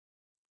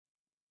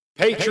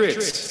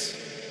Patriots,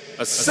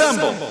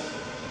 assemble!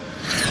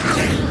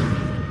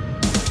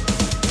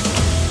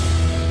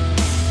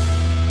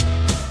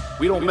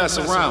 We don't mess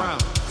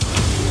around.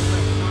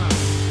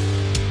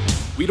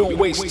 We don't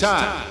waste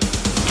time.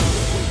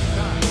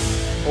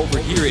 Over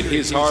here at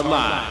His Hard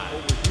Line.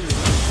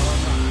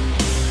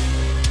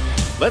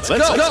 Let's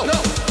go!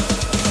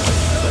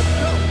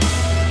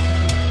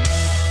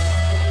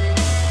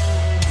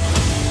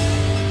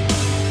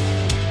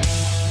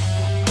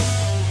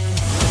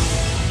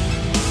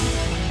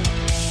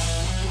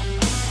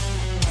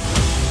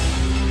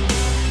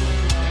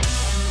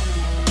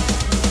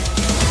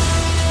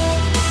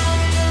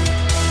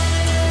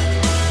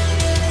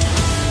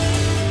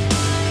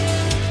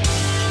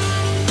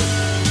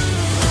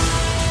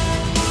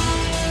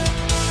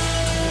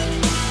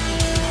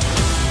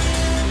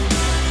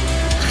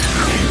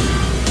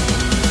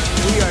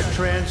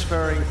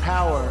 Transferring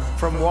power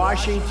from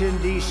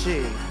Washington,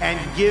 D.C. and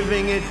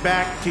giving it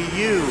back to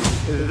you,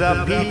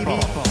 the people.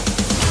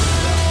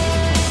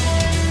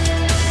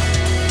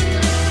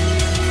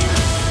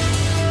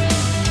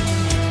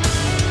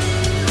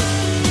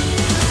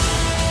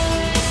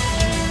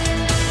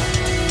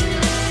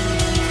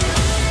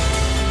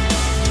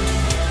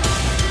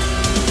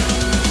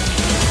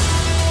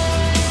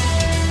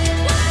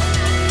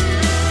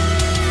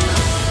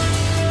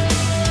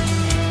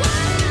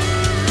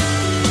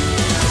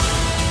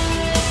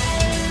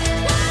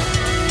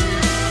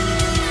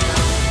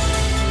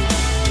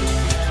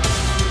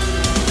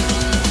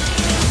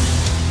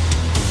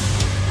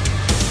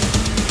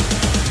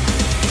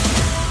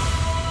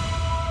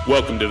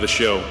 Welcome to the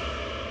show.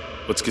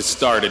 Let's get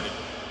started.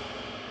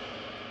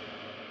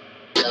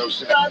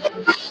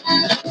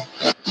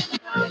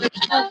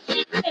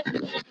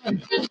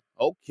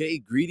 Okay,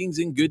 greetings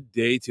and good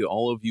day to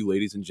all of you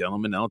ladies and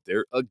gentlemen out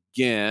there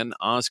again.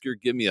 Oscar,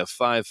 give me a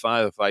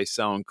 5-5 if I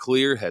sound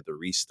clear. Had to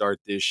restart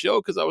this show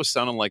because I was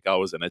sounding like I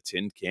was in a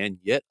tin can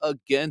yet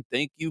again.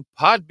 Thank you,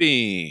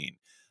 Podbean.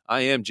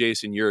 I am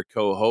Jason, your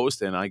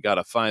co-host, and I got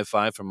a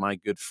 5-5 from my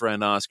good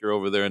friend Oscar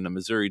over there in the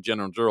Missouri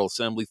General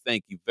Assembly.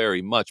 Thank you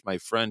very much, my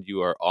friend.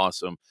 You are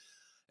awesome.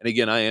 And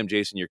again, I am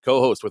Jason, your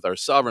co-host, with our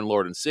sovereign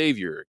Lord and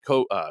Savior,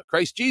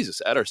 Christ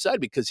Jesus, at our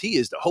side because he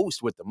is the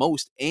host with the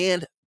most.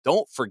 And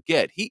don't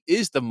forget, he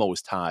is the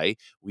Most High.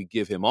 We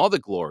give him all the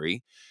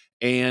glory.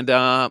 And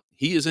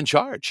he is in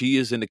charge. He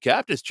is in the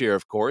captain's chair,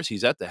 of course.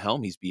 He's at the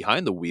helm. He's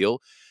behind the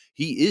wheel.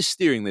 He is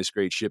steering this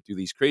great ship through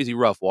these crazy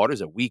rough waters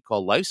that we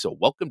call life. So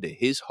welcome to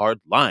His Hard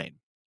Line.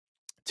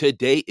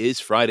 Today is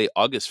Friday,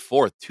 August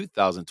 4th,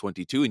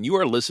 2022, and you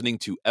are listening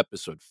to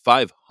episode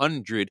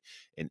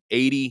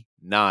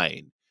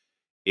 589.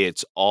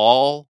 It's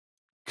all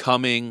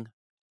coming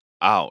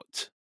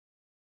out.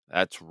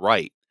 That's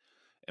right.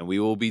 And we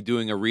will be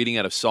doing a reading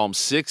out of Psalm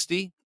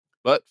 60.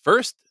 But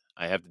first,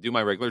 I have to do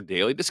my regular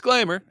daily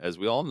disclaimer, as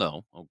we all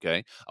know,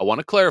 okay? I want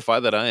to clarify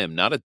that I am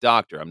not a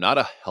doctor. I'm not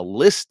a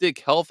holistic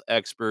health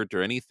expert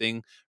or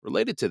anything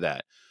related to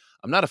that.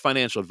 I'm not a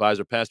financial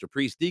advisor, pastor,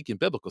 priest, deacon,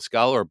 biblical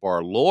scholar, or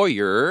bar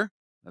lawyer.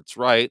 That's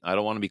right. I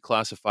don't want to be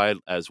classified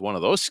as one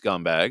of those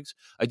scumbags.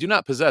 I do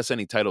not possess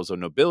any titles of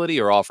nobility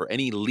or offer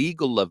any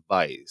legal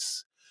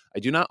advice. I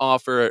do not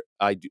have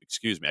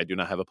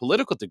a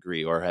political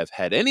degree or have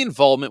had any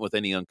involvement with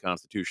any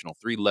unconstitutional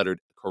three-lettered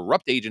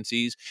corrupt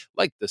agencies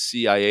like the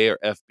CIA or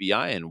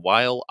FBI. And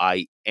while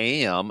I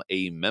am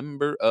a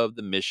member of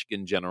the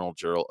Michigan General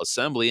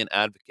Assembly and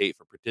advocate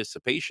for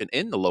participation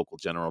in the local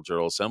General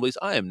Assemblies,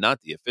 I am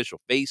not the official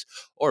face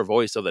or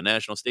voice of the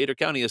national, state, or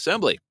county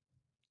assembly.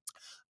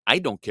 I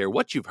don't care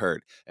what you've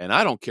heard, and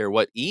I don't care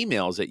what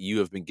emails that you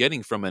have been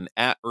getting from an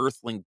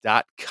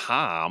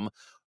 @earthlink.com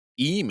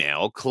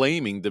email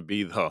claiming to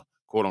be the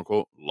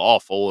quote-unquote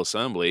lawful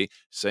assembly,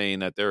 saying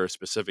that there are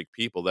specific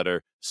people that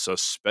are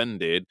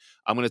suspended.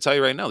 I'm going to tell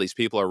you right now, these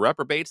people are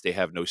reprobates. They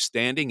have no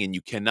standing, and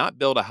you cannot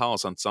build a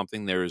house on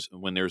something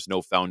when there's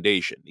no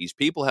foundation. These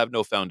people have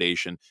no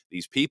foundation.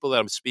 These people that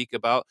I'm speaking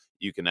about,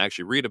 you can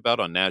actually read about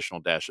on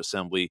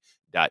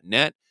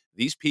national-assembly.net.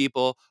 These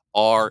people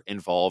are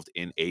involved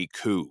in a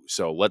coup.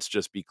 So let's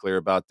just be clear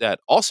about that.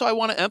 Also, I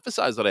want to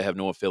emphasize that I have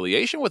no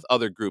affiliation with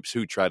other groups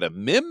who try to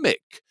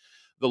mimic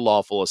the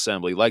lawful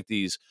assembly, like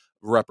these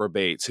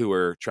reprobates who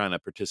are trying to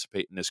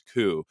participate in this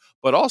coup.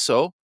 But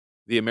also,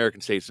 the American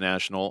States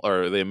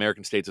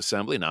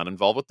Assembly, not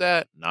involved with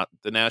that, not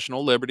the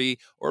National Liberty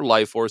or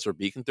Life Force or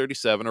Beacon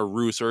 37 or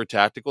Rooster or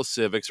Tactical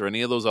Civics or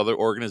any of those other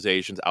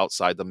organizations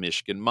outside the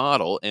Michigan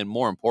model. And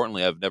more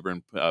importantly, I've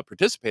never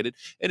participated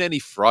in any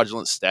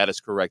fraudulent status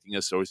correcting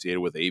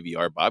associated with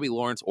AVR, Bobby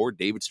Lawrence, or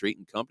David Strait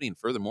and Company. And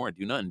furthermore, I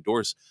do not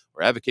endorse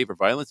or advocate for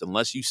violence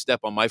unless you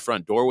step on my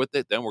front door with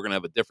it. Then we're going to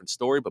have a different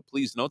story. But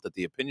please note that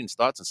the opinions,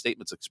 thoughts, and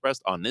statements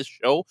expressed on this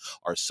show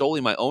are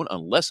solely my own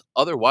unless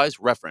otherwise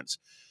referenced.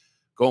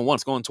 Going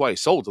once, going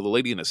twice. Sold to the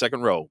lady in the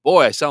second row.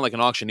 Boy, I sound like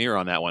an auctioneer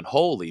on that one.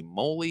 Holy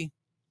moly.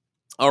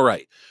 All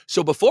right.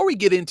 So before we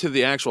get into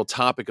the actual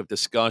topic of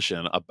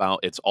discussion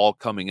about it's all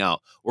coming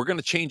out, we're going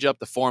to change up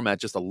the format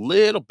just a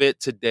little bit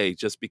today,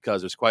 just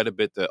because there's quite a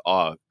bit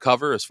to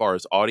cover as far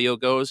as audio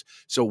goes.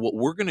 So what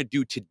we're going to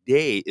do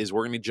today is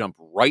we're going to jump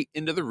right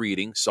into the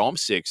reading, Psalm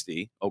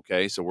 60.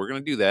 Okay. So we're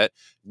going to do that,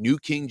 New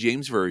King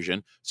James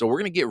Version. So we're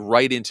going to get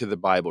right into the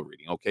Bible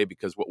reading. Okay.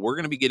 Because what we're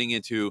going to be getting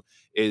into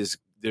is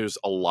there's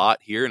a lot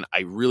here, and I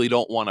really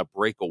don't want to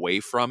break away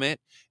from it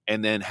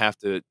and then have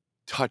to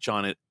touch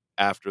on it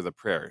after the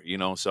prayer,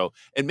 so,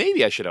 and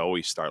maybe I should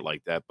always start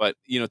like that, but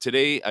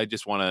today I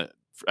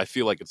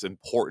feel like it's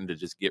important to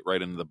just get right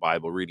into the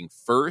Bible reading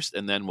first,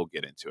 and then we'll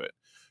get into it.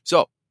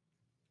 So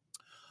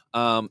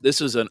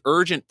this is an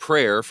urgent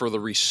prayer for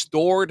the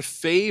restored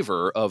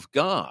favor of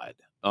God.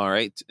 All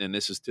right, and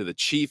this is to the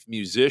chief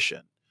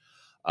musician,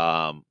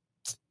 um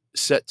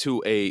set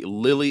to a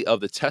lily of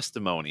the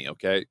testimony.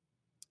 Okay,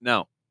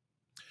 now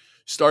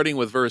starting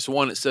with verse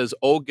 1, it says,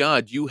 "O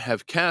God, you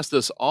have cast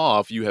us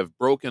off, you have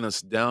broken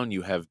us down,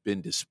 you have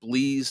been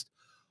displeased.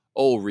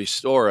 Oh,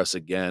 restore us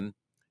again.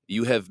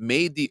 You have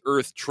made the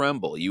earth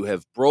tremble. You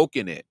have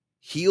broken it.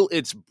 Heal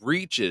its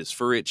breaches,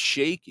 for its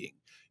shaking.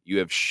 You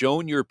have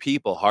shown your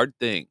people hard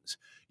things.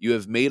 You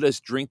have made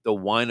us drink the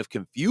wine of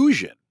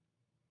confusion.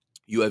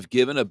 You have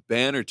given a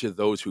banner to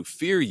those who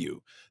fear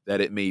you,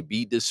 that it may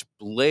be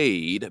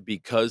displayed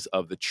because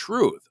of the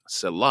truth.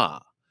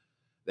 Selah.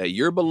 That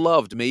your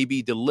beloved may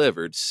be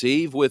delivered.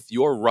 Save with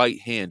your right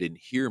hand and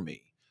hear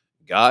me.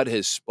 God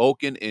has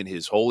spoken in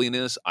his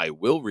holiness. I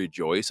will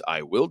rejoice.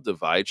 I will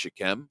divide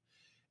Shechem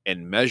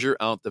and measure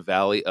out the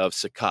valley of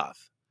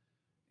Succoth.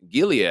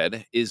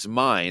 Gilead is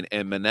mine,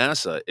 and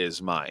Manasseh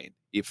is mine.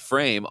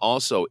 Ephraim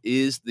also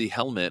is the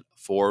helmet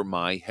for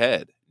my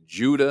head.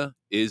 Judah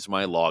is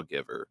my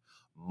lawgiver.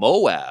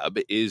 Moab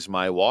is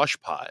my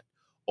washpot.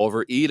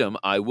 Over Edom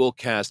I will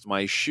cast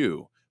my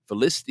shoe.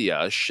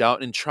 Philistia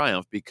shout in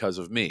triumph because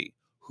of me.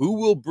 Who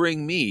will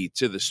bring me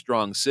to the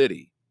strong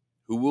city?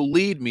 Who will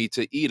lead me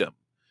to Edom?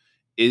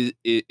 Is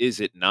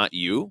it not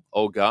you,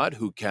 O God,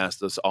 who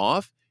cast us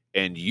off?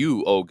 And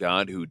you, O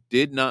God, who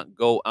did not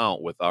go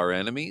out with our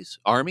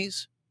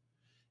armies?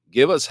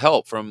 Give us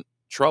help from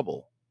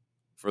trouble,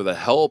 for the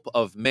help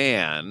of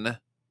man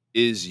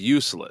is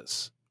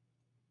useless.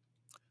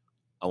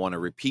 I want to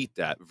repeat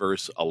that,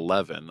 verse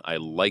 11. I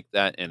like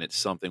that, and it's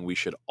something we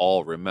should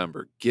all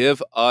remember.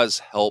 Give us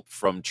help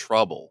from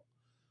trouble,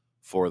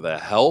 for the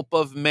help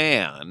of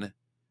man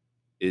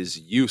is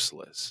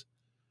useless.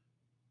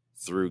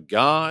 Through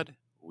God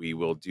we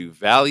will do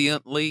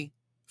valiantly,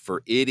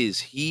 for it is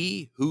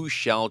he who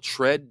shall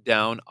tread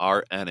down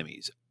our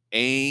enemies.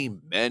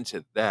 Amen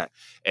to that.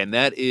 And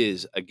that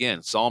is,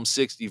 again, Psalm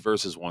 60,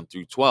 verses 1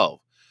 through 12.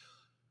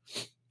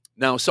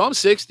 Now, Psalm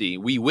 60,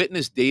 we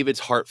witness David's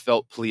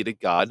heartfelt plea to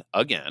God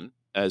again,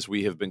 as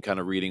we have been kind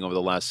of reading over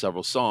the last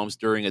several Psalms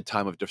during a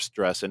time of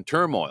distress and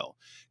turmoil.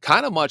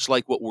 Kind of much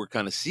like what we're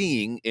kind of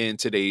seeing in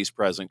today's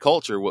present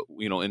culture,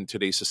 in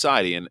today's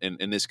society and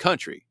in this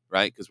country,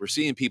 right? Because we're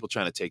seeing people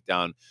trying to take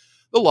down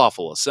the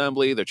lawful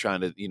assembly. They're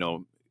trying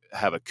to,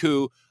 have a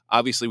coup.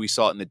 Obviously, we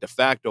saw it in the de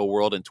facto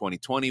world in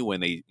 2020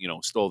 when they,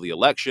 stole the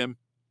election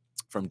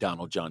from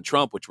Donald John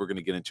Trump, which we're going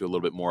to get into a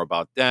little bit more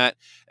about that.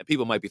 And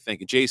people might be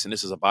thinking, Jason,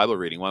 this is a Bible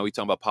reading. Why are we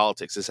talking about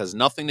politics? This has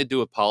nothing to do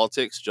with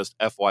politics, just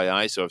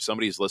FYI. So if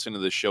somebody's listening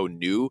to the show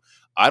new,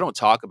 I don't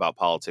talk about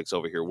politics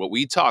over here. What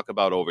we talk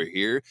about over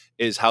here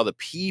is how the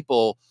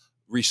people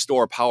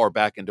restore power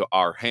back into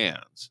our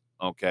hands.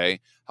 Okay.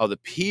 How the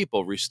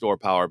people restore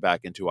power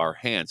back into our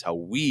hands, how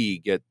we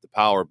get the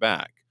power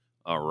back.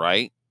 All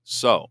right.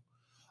 So,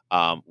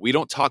 we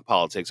don't talk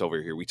politics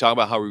over here. We talk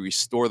about how we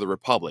restore the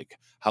republic,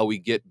 how we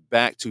get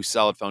back to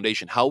solid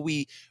foundation, how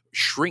we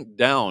shrink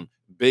down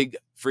big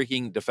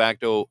freaking de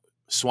facto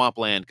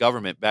swampland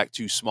government back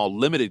to small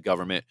limited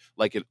government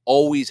like it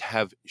always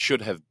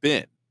should have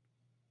been.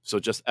 So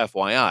just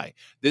FYI,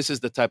 this is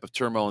the type of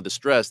turmoil and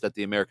distress that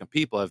the American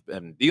people have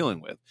been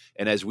dealing with.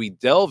 And as we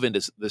delve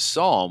into this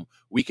psalm,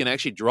 we can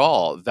actually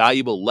draw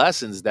valuable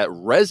lessons that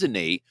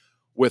resonate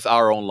with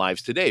our own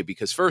lives today.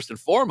 Because first and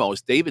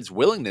foremost, David's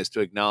willingness to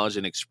acknowledge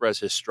and express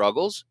his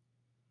struggles,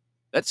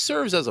 that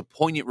serves as a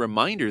poignant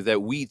reminder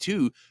that we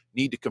too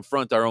need to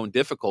confront our own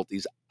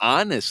difficulties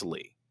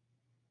honestly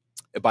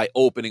by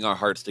opening our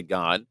hearts to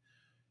God,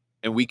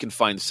 and we can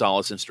find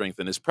solace and strength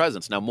in his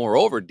presence. Now,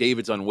 moreover,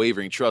 David's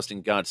unwavering trust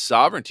in God's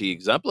sovereignty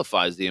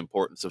exemplifies the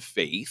importance of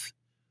faith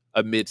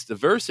amidst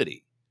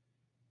adversity.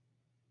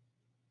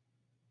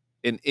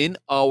 And in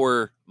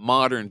our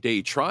modern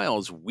day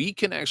trials, we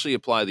can actually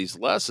apply these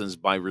lessons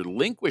by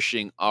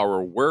relinquishing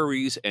our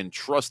worries and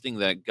trusting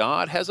that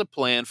God has a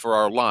plan for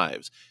our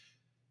lives.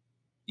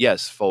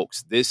 Yes,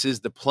 folks, this is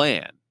the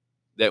plan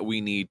that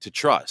we need to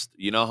trust.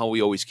 You know how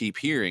we always keep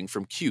hearing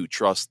from Q,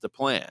 trust the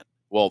plan.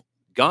 Well,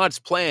 God's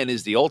plan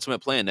is the ultimate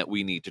plan that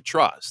we need to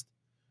trust.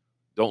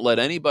 Don't let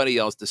anybody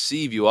else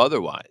deceive you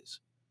otherwise.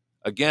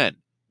 Again,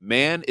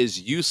 man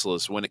is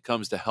useless when it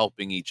comes to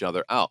helping each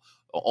other out.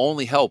 The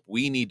only help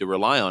we need to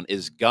rely on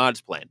is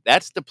God's plan.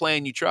 That's the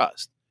plan you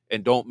trust.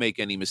 And don't make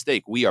any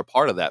mistake, we are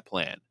part of that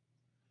plan.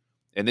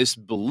 And this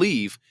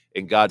belief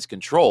in God's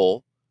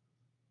control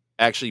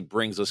actually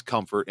brings us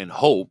comfort and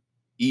hope,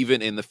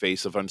 even in the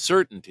face of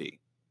uncertainty.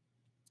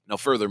 Now,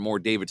 furthermore,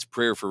 David's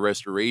prayer for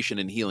restoration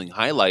and healing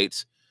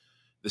highlights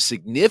the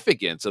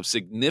significance of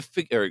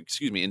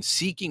in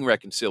seeking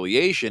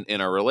reconciliation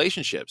in our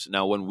relationships.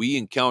 Now, when we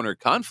encounter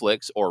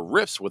conflicts or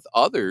rifts with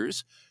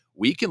others,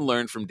 we can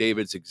learn from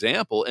David's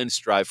example and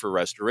strive for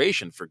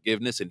restoration,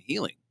 forgiveness, and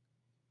healing.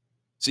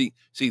 See,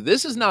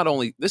 this not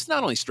only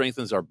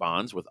strengthens our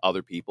bonds with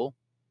other people,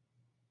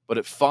 but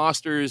it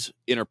fosters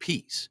inner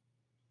peace.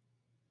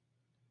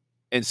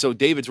 And so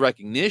David's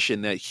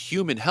recognition that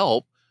human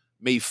help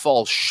may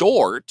fall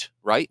short,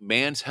 right?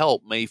 Man's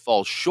help may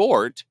fall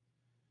short.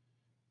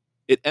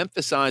 It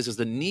emphasizes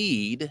the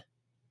need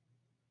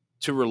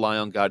to rely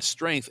on God's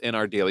strength in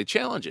our daily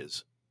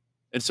challenges.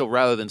 And so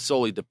rather than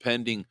solely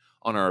depending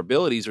on our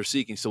abilities or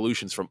seeking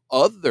solutions from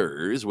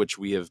others, which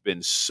we have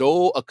been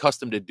so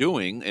accustomed to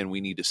doing, and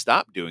we need to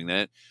stop doing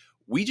that,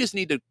 we just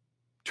need to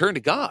turn to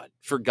God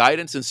for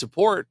guidance and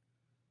support,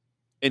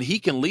 and he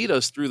can lead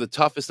us through the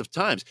toughest of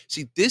times.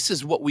 See, this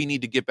is what we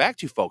need to get back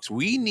to, folks.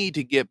 We need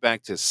to get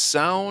back to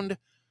sound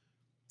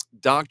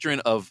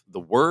doctrine of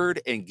the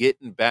word and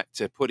getting back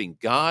to putting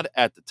God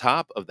at the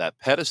top of that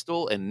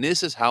pedestal. And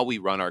this is how we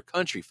run our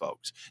country,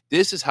 folks.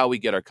 This is how we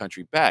get our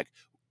country back.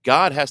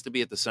 God has to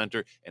be at the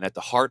center and at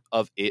the heart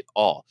of it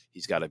all.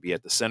 He's got to be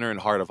at the center and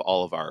heart of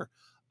all of our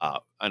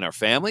and our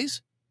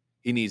families.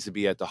 He needs to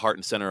be at the heart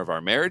and center of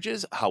our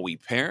marriages, how we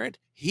parent.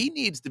 He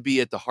needs to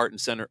be at the heart and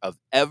center of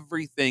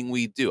everything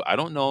we do. I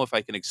don't know if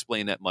I can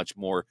explain that much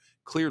more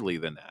clearly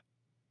than that,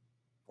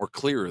 or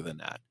clearer than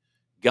that.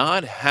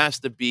 God has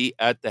to be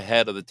at the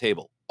head of the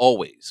table,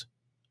 always.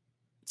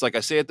 It's like I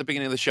say at the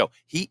beginning of the show,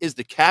 he is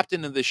the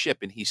captain of the ship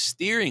and he's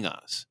steering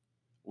us.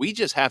 We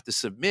just have to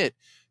submit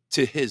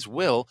to his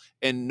will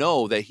and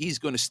know that he's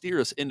going to steer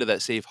us into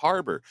that safe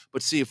harbor.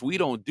 But see, if we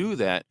don't do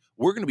that,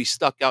 we're going to be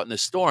stuck out in a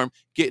storm,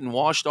 getting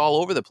washed all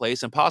over the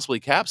place and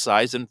possibly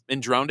capsized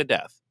and drowned to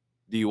death.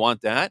 Do you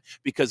want that?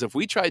 Because if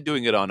we try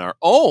doing it on our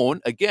own,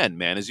 again,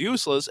 man is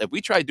useless. If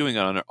we try doing it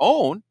on our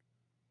own,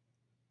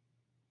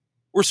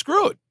 we're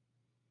screwed.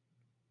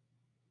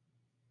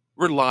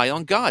 Rely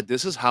on God.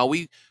 This is how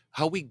we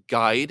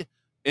guide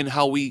and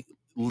how we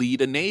lead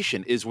a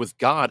nation, is with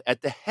God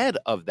at the head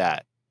of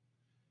that.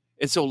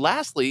 And so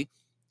lastly,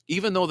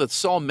 even though the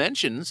psalm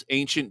mentions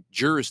ancient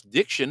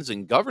jurisdictions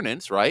and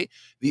governance, right?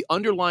 The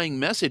underlying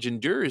message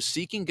endures,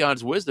 seeking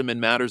God's wisdom in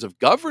matters of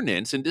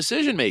governance and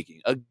decision making.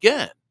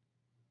 Again,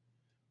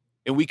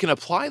 and we can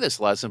apply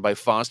this lesson by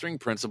fostering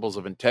principles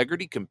of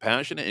integrity,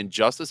 compassion, and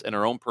justice in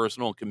our own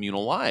personal and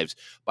communal lives.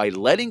 By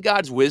letting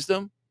God's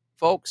wisdom,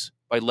 folks,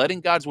 by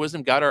letting God's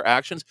wisdom guide our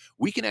actions,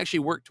 we can actually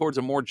work towards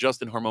a more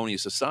just and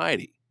harmonious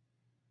society.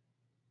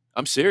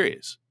 I'm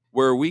serious.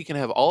 Where we can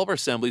have all of our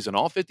assemblies in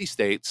all 50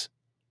 states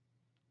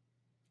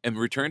and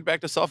return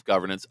back to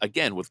self-governance,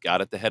 again, with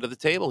God at the head of the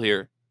table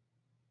here.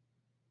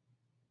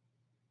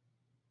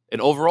 And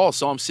overall,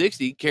 Psalm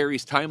 60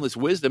 carries timeless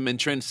wisdom and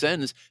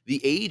transcends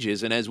the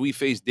ages. And as we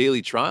face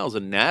daily trials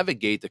and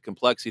navigate the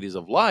complexities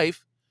of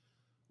life,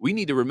 we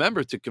need to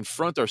remember to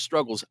confront our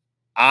struggles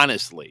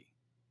honestly.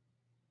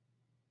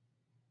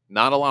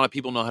 Not a lot of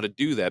people know how to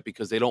do that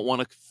because they don't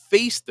want to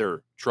face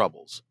their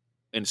troubles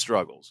and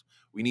struggles.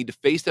 We need to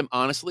face them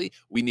honestly.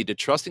 We need to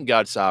trust in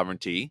God's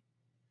sovereignty.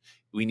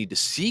 We need to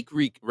seek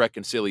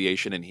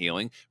reconciliation and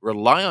healing,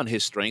 rely on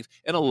his strength,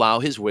 and allow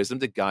his wisdom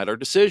to guide our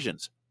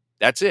decisions.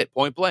 That's it,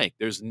 point blank.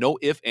 There's no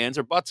ifs, ands,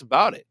 or buts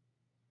about it.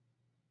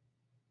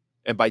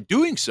 And by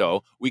doing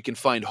so, we can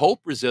find hope,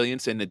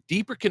 resilience, and a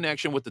deeper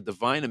connection with the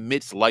divine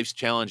amidst life's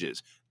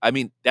challenges. I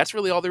mean, that's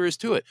really all there is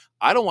to it.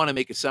 I don't want to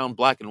make it sound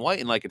black and white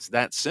and like it's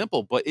that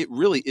simple, but it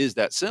really is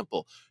that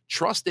simple.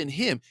 Trust in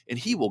him, and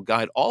he will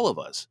guide all of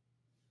us.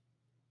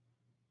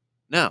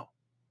 Now,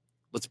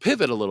 let's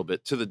pivot a little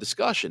bit to the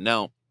discussion.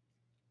 Now,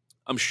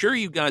 I'm sure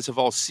you guys have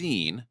all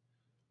seen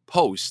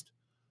posts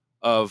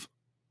of,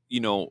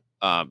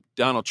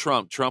 Donald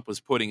Trump. Trump was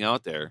putting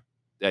out there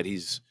that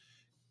he's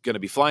going to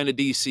be flying to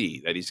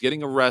D.C., that he's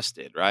getting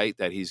arrested, right?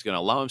 That he's going to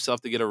allow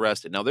himself to get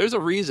arrested. Now, there's a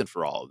reason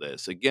for all of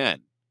this.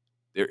 Again,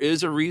 there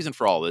is a reason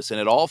for all this, and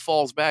it all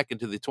falls back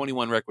into the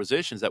 21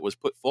 requisitions that was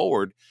put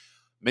forward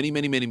many,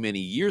 many, many, many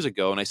years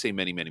ago. And I say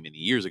many, many, many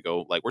years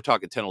ago, like we're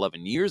talking 10,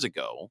 11 years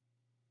ago.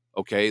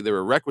 Okay, there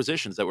were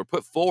requisitions that were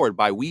put forward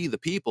by we, the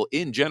people,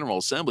 in General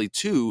Assembly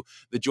to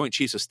the Joint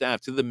Chiefs of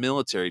Staff, to the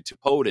military, to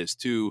POTUS,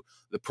 to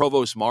the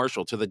Provost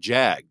Marshal, to the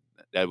JAG.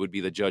 That would be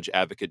the Judge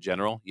Advocate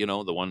General,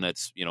 the one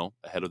that's,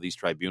 ahead of these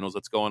tribunals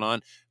that's going on.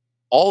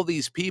 All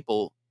these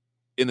people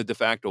in the de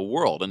facto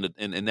world and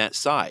in that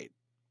side.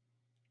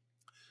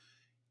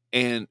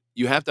 And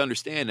you have to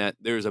understand that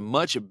there's a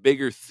much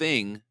bigger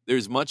thing.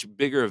 There's much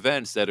bigger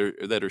events that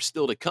are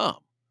still to come.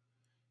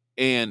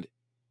 And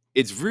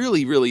it's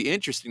really, really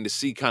interesting to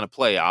see kind of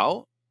play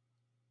out,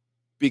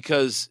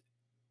 because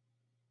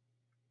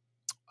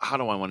how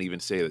do I want to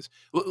even say this?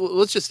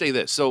 Let's just say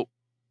this. So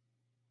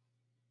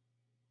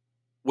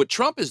what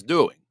Trump is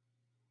doing,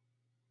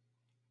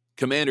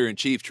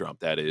 Commander-in-Chief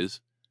Trump, that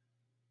is,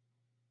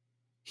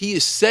 He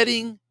is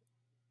setting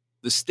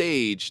the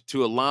stage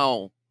to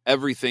allow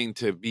everything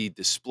to be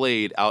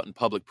displayed out in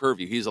public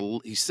purview.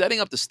 He's setting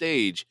up the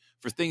stage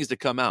for things to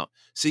come out.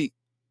 See,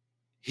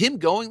 him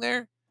going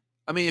there,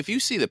 I mean, if you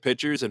see the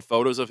pictures and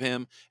photos of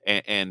him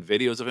and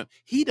videos of him,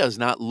 he does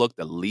not look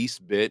the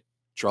least bit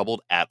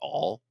troubled at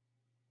all.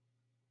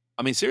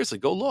 I mean, seriously,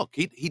 go look.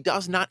 He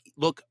does not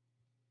look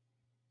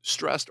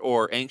stressed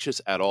or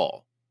anxious at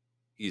all.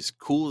 He's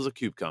cool as a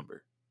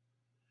cucumber.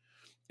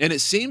 And it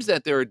seems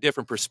that there are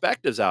different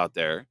perspectives out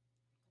there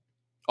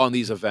on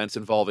these events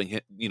involving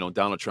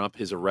Donald Trump,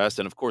 his arrest,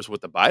 and of course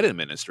with the Biden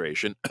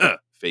administration,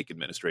 fake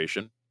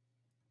administration.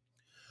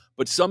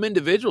 But some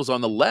individuals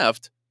on the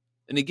left,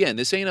 and again,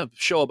 this ain't a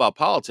show about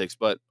politics,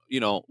 but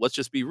let's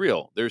just be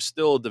real. There's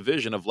still a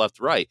division of left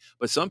right.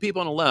 But some people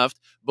on the left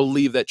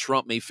believe that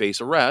Trump may face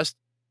arrest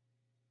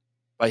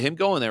by him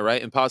going there,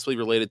 right? And possibly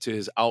related to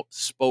his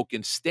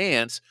outspoken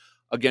stance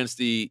against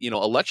the,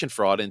 election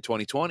fraud in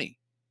 2020.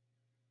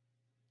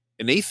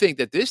 And they think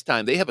that this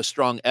time they have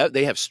strong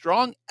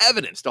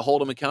evidence to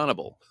hold him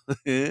accountable.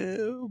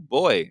 Oh,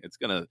 boy,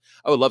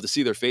 I would love to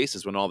see their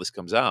faces when all this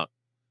comes out.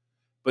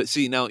 But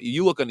see, now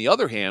you look on the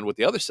other hand with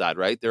the other side,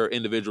 right? There are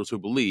individuals who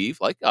believe,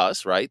 like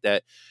us, right,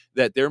 that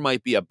there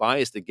might be a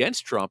bias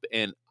against Trump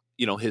and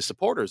his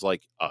supporters,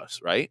 like us,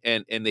 right?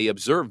 And they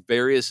observe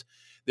various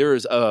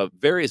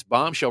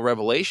bombshell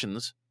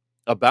revelations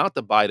about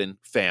the Biden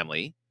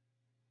family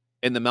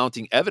and the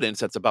mounting evidence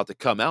that's about to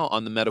come out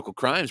on the medical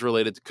crimes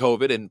related to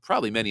COVID and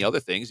probably many other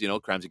things,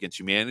 crimes against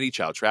humanity,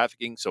 child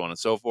trafficking, so on and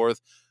so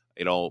forth,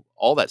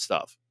 all that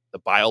stuff. The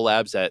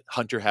biolabs that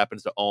Hunter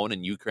happens to own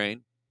in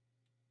Ukraine.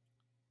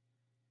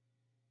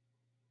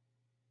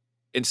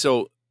 And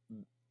so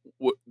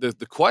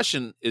the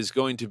question is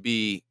going to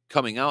be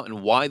coming out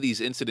and why these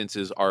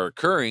incidences are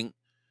occurring.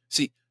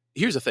 See,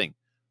 here's the thing.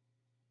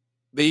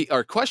 They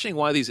are questioning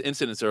why these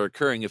incidents are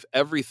occurring if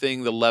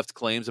everything the left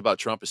claims about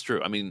Trump is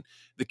true. I mean,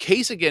 the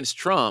case against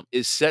Trump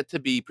is set to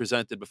be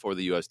presented before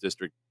the U.S.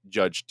 District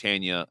Judge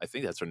Tanya, I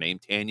think that's her name,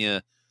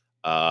 Tanya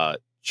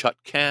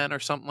Chutkan or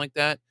something like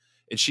that.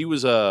 And she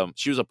was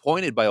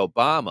appointed by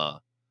Obama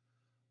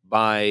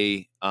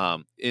by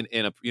in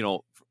a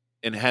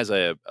and has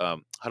a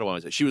how do I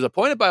want to say? She was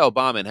appointed by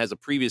Obama and has a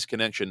previous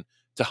connection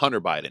to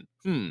Hunter Biden.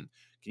 Can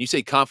you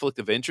say conflict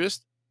of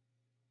interest?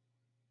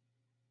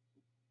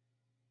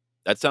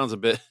 That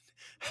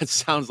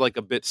sounds like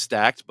a bit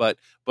stacked, but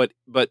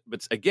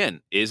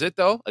again, is it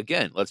though?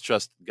 Again, let's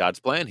trust God's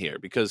plan here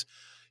because,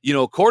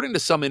 according to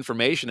some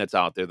information that's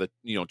out there that,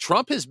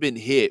 Trump has been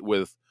hit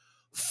with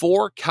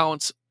 4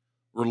 counts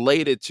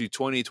related to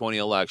 2020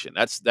 election.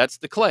 That's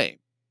the claim.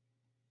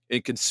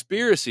 A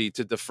conspiracy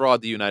to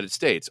defraud the United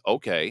States.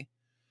 Okay.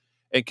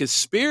 And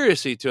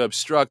conspiracy to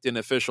obstruct an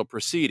official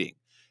proceeding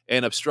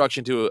and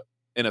obstruction to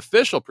an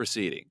official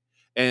proceeding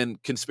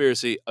and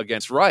conspiracy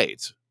against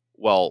rights.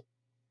 Well,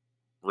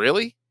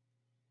 really?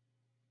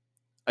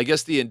 I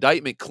guess the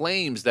indictment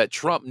claims that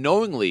Trump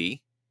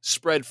knowingly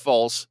spread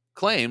false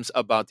claims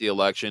about the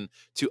election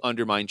to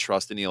undermine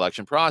trust in the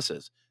election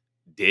process.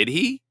 Did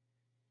he?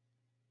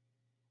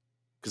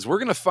 Because we're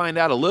going to find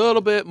out a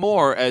little bit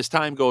more as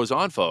time goes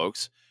on,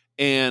 folks.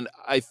 And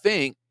I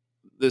think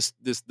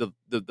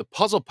the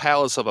puzzle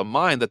palace of a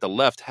mind that the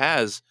left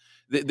has,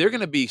 they're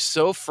going to be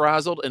so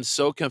frazzled and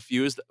so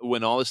confused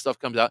when all this stuff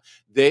comes out.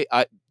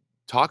 I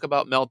talk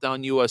about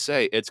Meltdown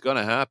USA. It's going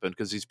to happen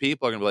because these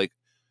people are going to be like,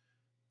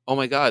 oh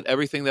my God,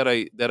 everything that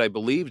I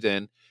believed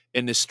in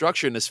and this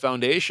structure and this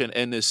foundation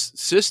and this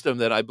system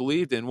that I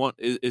believed in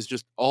is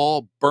just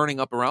all burning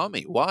up around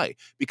me. Why?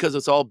 Because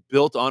it's all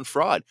built on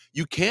fraud.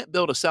 You can't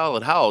build a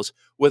solid house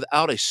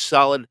without a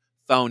solid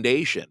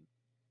foundation.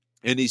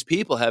 And these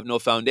people have no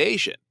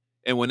foundation.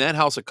 And when that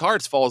house of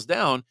cards falls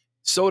down,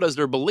 so does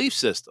their belief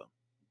system.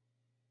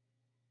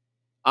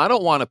 I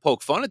don't want to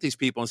poke fun at these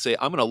people and say,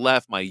 I'm going to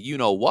laugh my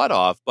you-know-what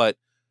off. But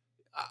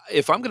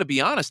if I'm going to be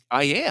honest,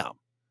 I am.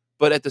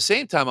 But at the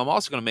same time, I'm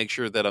also going to make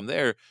sure that I'm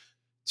there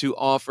to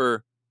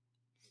offer,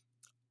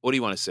 what do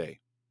you want to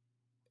say?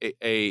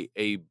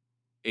 A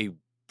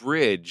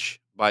bridge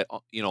by,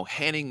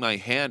 handing my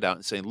hand out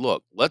and saying,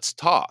 look, let's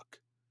talk.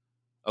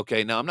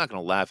 Okay, now I'm not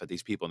going to laugh at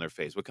these people in their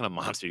face. What kind of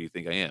monster do you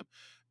think I am?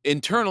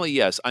 Internally,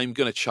 yes, I'm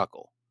going to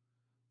chuckle.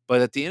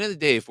 But at the end of the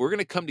day, if we're going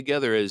to come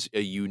together as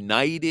a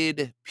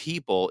united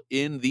people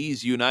in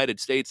these United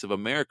States of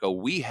America,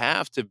 we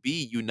have to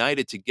be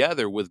united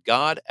together with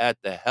God at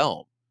the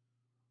helm.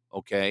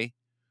 Okay?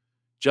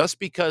 Just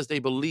because they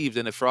believed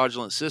in a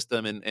fraudulent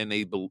system and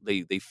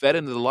they fed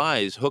into the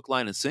lies, hook,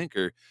 line, and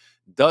sinker,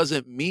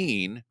 doesn't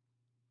mean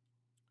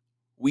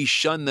we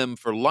shun them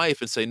for life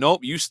and say,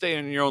 nope, you stay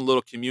in your own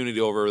little community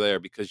over there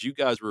because you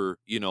guys were,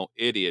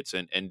 idiots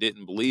and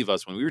didn't believe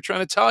us when we were trying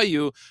to tell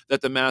you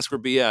that the masks were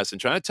BS and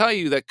trying to tell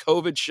you that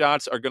COVID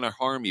shots are going to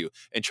harm you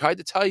and tried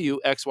to tell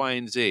you X, Y,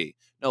 and Z.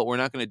 No, we're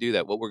not going to do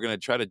that. What we're going to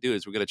try to do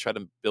is we're going to try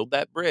to build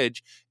that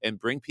bridge and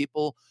bring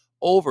people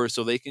over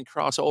so they can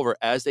cross over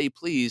as they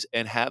please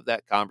and have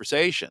that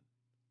conversation.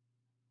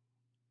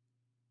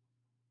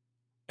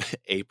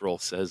 April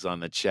says on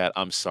the chat,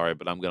 "I'm sorry,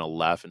 but I'm gonna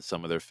laugh in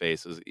some of their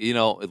faces."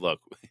 Look,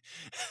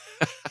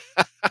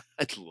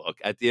 look,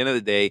 at the end of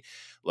the day,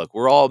 look,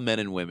 we're all men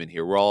and women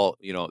here. We're all,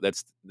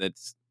 that's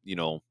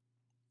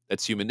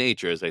human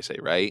nature, as they say,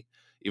 right?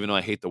 Even though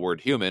I hate the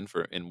word human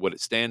for and what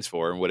it stands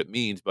for and what it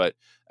means, but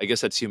I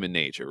guess that's human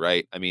nature,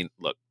 right? I mean,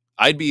 look,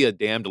 I'd be a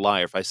damned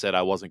liar if I said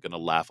I wasn't gonna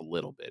laugh a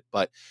little bit.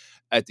 But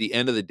at the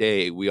end of the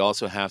day, we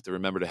also have to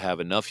remember to have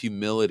enough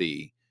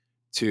humility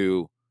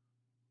to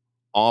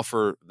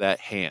offer that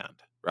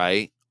hand,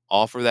 right?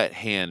 Offer that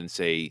hand and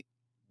say,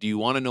 "Do you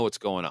wanna know what's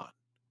going on?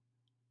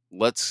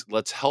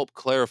 Let's help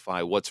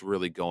clarify what's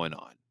really going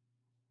on."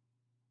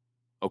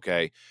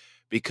 Okay?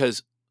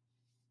 Because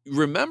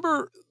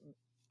remember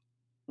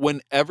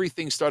when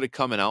everything started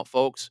coming out,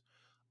 folks,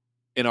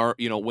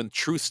 when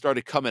truth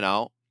started coming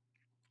out,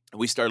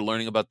 we started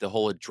learning about the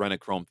whole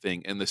adrenochrome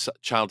thing and the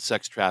child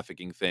sex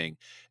trafficking thing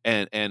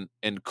and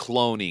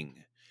cloning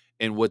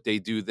and what they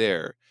do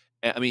there.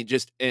 I mean,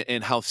 just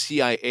and how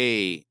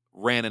CIA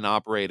ran and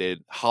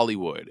operated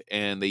Hollywood,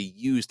 and they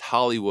used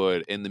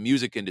Hollywood and the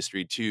music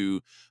industry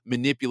to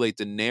manipulate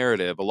the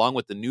narrative along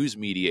with the news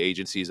media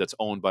agencies that's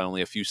owned by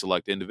only a few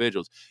select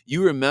individuals.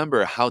 You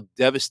remember how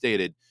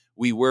devastated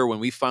we were when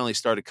we finally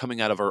started coming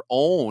out of our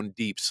own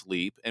deep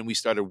sleep and we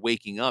started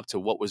waking up to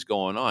what was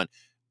going on.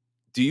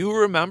 Do you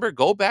remember?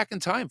 Go back in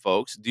time,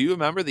 folks. Do you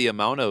remember the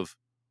amount of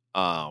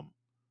um,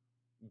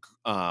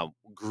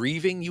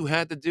 grieving you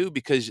had to do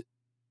because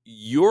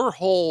your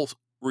whole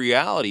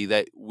reality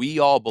that we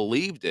all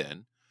believed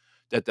in,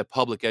 that the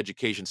public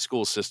education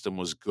school system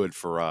was good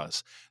for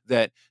us,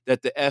 that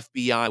the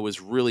FBI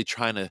was really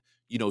trying to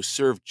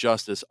serve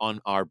justice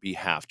on our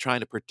behalf, trying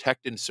to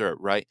protect and serve,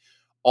 right?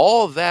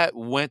 All of that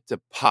went to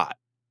pot,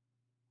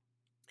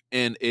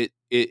 and it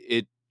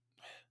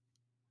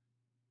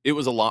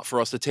was a lot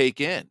for us to take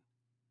in.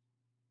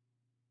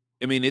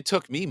 I mean, it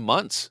took me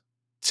months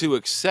to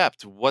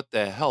accept what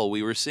the hell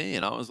we were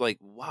seeing. I was like,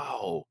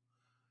 wow,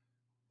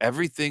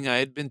 everything I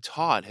had been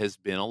taught has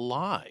been a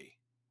lie.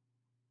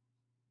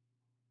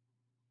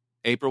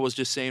 April was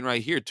just saying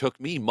right here, it took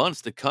me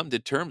months to come to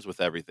terms with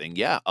everything.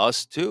 Yeah,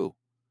 us too.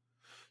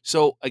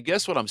 So I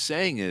guess what I'm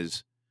saying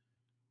is,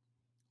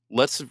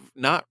 let's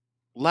not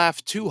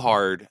laugh too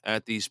hard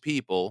at these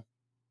people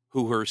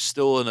who are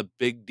still in a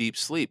big, deep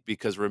sleep.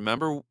 Because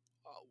remember,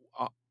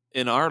 uh,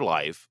 in our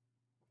life,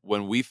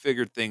 when we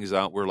figured things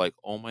out, we're like,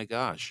 oh my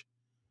gosh,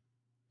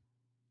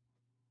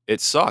 it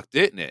sucked,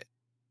 didn't it?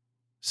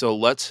 So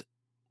let's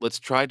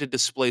try to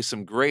display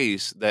some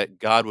grace that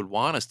God would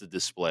want us to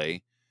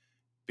display,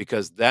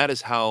 because that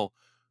is how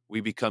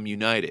we become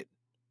united.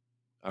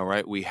 All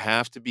right? We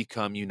have to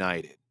become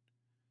united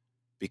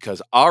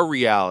because our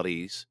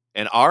realities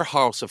and our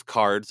house of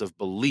cards of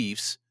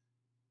beliefs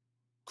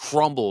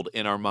crumbled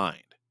in our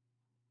mind.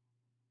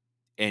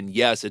 And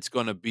yes, it's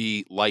going to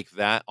be like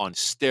that on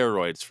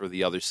steroids for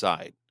the other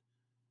side.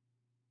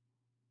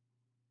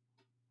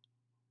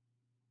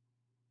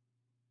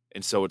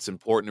 And so it's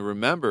important to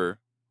remember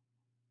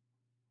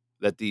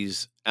that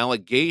these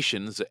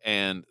allegations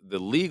and the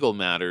legal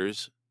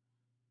matters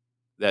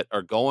that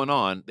are going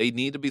on, they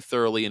need to be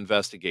thoroughly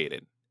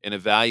investigated and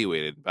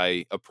evaluated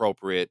by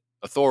appropriate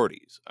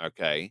authorities,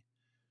 okay?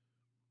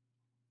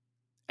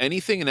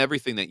 Anything and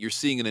everything that you're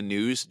seeing in the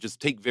news, just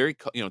take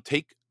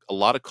a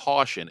lot of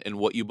caution in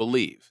what you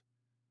believe.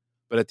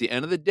 But at the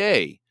end of the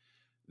day,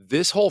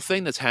 this whole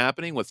thing that's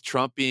happening with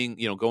Trump being,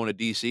 going to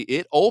DC,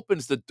 it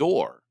opens the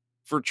door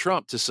for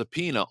Trump to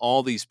subpoena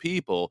all these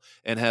people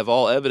and have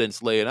all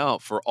evidence laid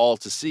out for all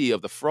to see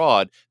of the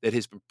fraud that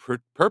has been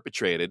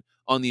perpetrated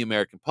on the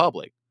American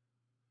public.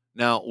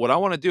 Now, what I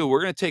want to do,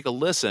 we're going to take a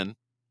listen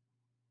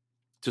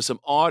to some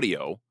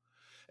audio.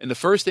 And the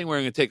first thing we're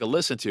going to take a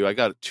listen to, I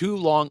got two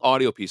long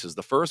audio pieces.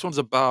 The first one's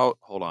about,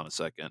 hold on a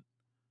second.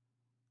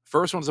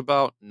 First one's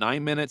about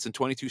 9 minutes and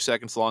 22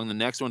 seconds long. The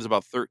next one's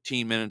about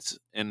 13 minutes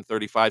and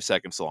 35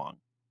 seconds long.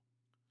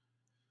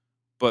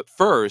 But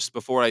first,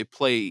 before I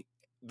play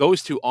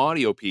those two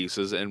audio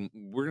pieces, and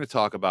we're going to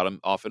talk about them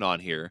off and on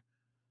here,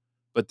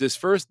 but the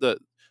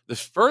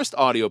first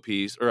audio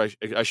piece, or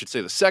I should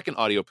say the second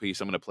audio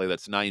piece I'm going to play,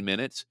 that's 9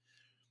 minutes,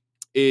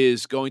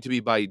 is going to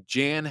be by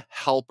Jan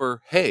Halper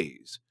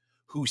Hayes,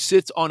 who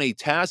sits on a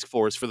task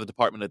force for the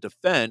Department of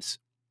Defense,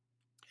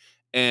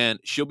 and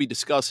she'll be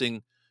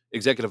discussing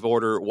Executive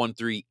Order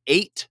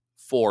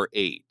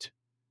 13848,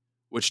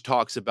 which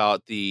talks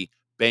about the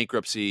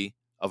bankruptcy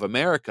of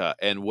America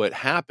and what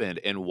happened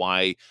and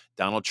why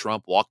Donald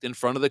Trump walked in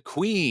front of the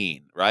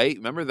Queen, right?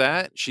 Remember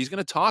that? She's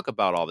going to talk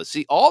about all this.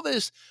 See, all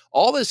this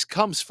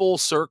comes full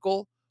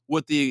circle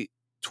with the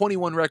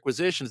 21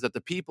 requisitions that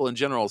the people in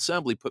General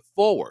Assembly put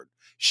forward.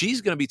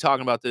 She's going to be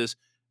talking about this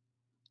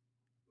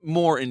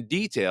more in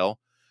detail.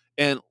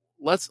 And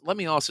let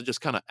me also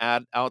just kind of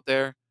add out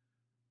there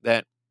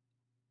that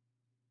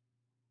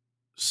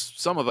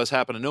some of us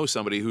happen to know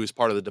somebody who's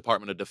part of the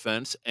Department of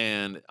Defense,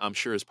 and I'm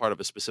sure is part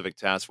of a specific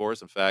task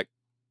force. In fact,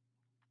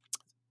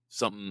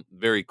 something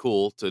very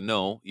cool to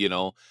know,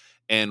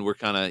 and we're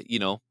kind of,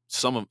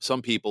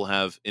 some people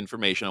have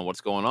information on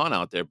what's going on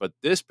out there. But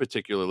this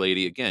particular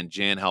lady, again,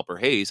 Jan Halper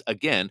Hayes,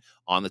 again,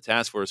 on the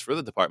task force for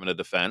the Department of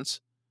Defense,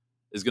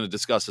 is going to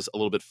discuss this a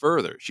little bit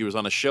further. She was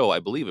on a show, I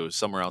believe it was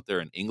somewhere out there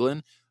in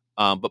England.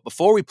 But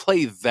before we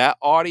play that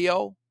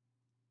audio,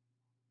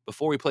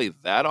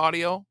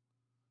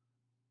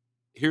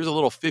 here's a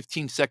little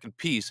 15-second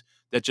piece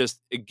that just,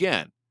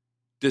 again,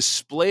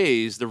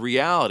 displays the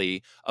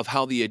reality of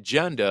how the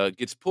agenda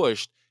gets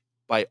pushed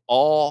by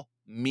all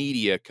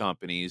media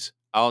companies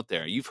out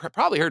there. You've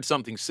probably heard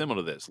something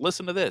similar to this.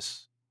 Listen to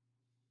this.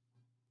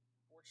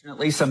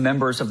 Unfortunately, some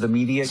members of the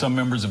media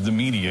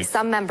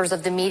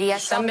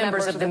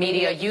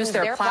use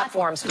their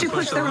platforms to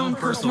push their own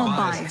personal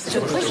bias.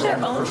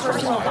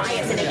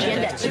 And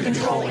agenda to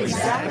control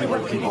exactly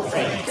what people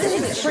think. This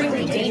is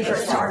extremely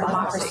dangerous to our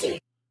democracy.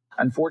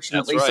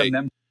 Unfortunately,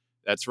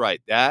 That's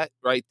right. That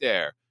right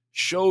there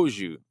shows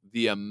you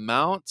the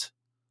amount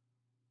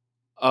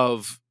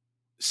of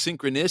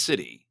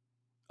synchronicity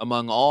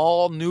among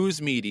all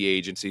news media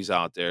agencies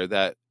out there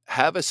that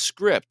have a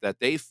script that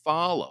they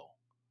follow.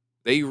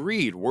 They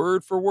read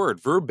word for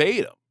word,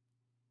 verbatim.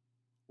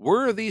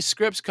 Where are these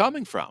scripts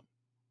coming from?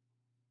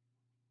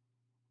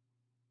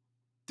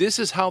 This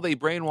is how they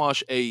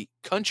brainwash a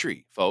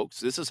country, folks.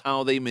 This is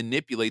how they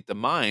manipulate the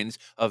minds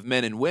of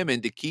men and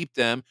women to keep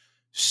them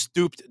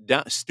keep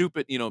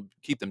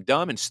them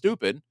dumb and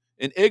stupid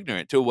and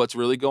ignorant to what's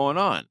really going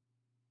on.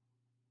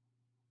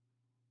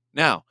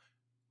 Now,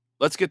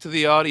 let's get to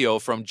the audio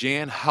from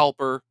Jan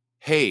Halper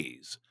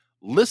Hayes.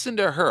 Listen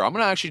to her. I'm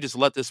going to actually just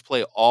let this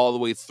play all the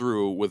way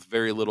through with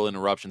very little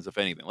interruptions, if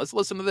anything. Let's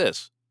listen to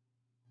this.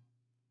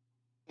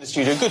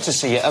 Studio, good to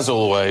see you, as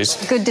always.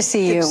 Good to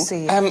see you.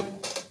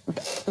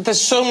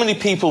 There's so many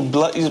people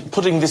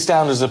putting this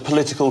down as a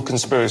political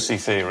conspiracy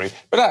theory,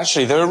 but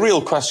actually there are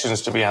real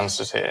questions to be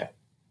answered here.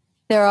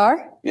 There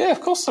are? Yeah, of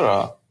course there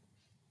are.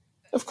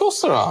 Of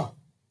course there are.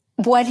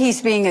 What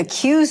he's being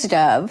accused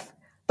of,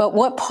 but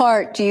what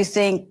part do you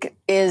think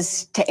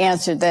is to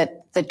answer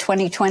that the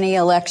 2020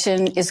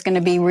 election is going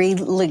to be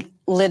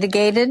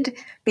litigated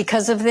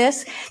because of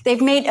this?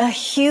 They've made a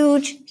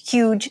huge,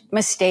 huge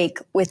mistake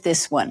with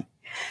this one.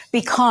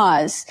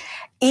 Because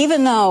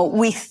even though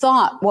we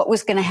thought what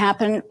was going to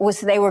happen was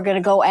they were going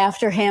to go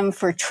after him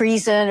for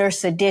treason or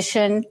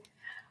sedition,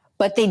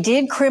 but they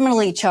did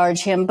criminally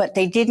charge him, but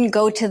they didn't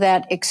go to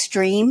that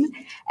extreme.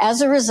 As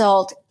a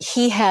result,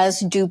 he has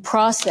due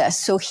process,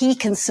 so he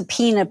can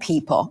subpoena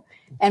people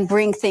and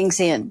bring things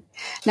in.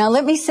 Now,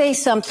 let me say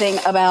something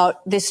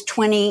about this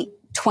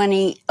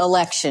 2020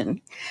 election,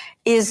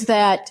 is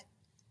that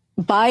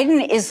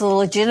Biden is the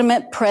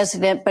legitimate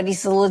president, but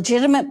he's the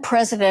legitimate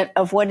president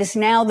of what is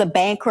now the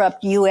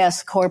bankrupt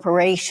U.S.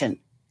 corporation.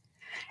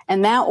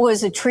 And that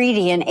was a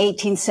treaty in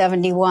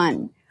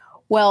 1871.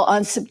 Well,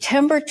 on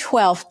September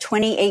 12,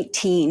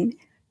 2018,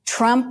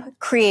 Trump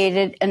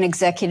created an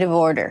executive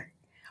order.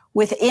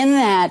 Within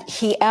that,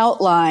 he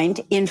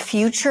outlined in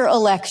future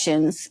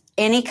elections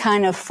any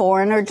kind of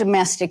foreign or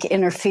domestic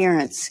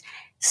interference,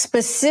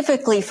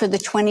 specifically for the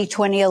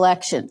 2020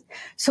 election.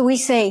 So we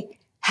say,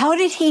 how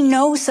did he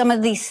know some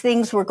of these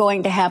things were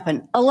going to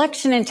happen?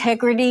 Election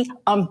integrity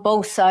on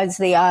both sides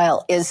of the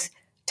aisle is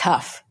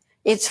tough.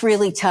 It's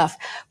really tough.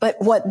 But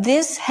what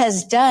this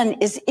has done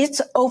is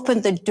it's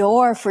opened the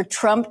door for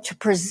Trump to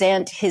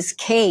present his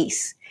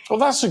case. Well,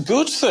 that's a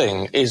good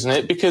thing, isn't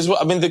it? Because,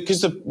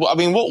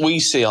 what we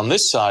see on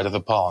this side of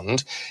the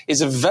pond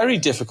is a very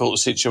difficult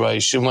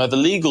situation where the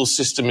legal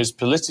system is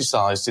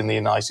politicized in the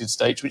United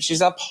States, which is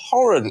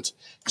abhorrent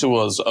to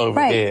us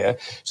over here.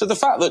 So the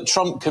fact that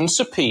Trump can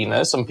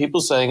subpoena, some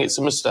people saying it's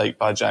a mistake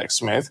by Jack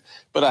Smith,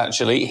 but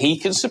actually he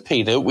can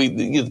subpoena,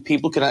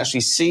 people can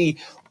actually see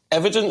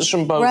evidence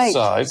from both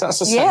sides.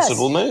 That's a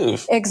sensible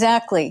move.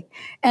 Exactly.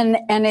 And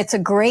it's a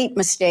great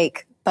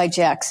mistake by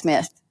Jack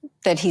Smith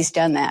that he's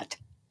done that.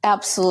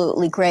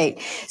 Absolutely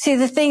great. See,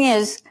 the thing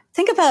is,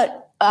 think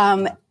about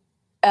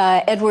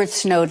Edward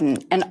Snowden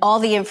and all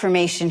the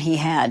information he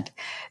had.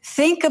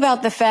 Think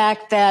about the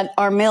fact that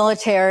our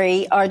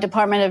military, our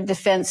Department of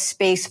Defense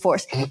Space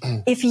Force,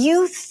 if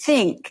you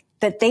think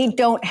that they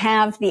don't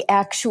have the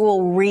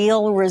actual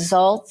real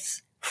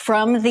results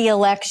from the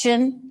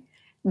election,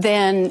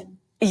 then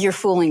you're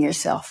fooling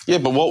yourself. Yeah,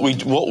 but what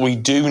we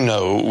do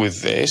know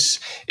with this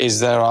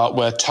is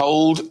we're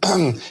told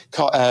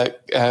that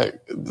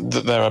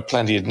there are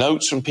plenty of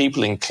notes from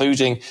people,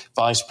 including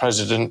Vice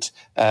President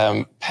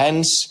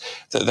Pence,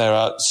 that there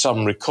are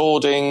some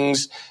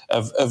recordings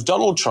of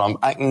Donald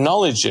Trump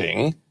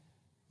acknowledging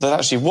that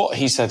actually what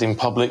he said in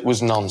public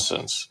was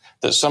nonsense.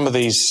 That some of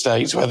these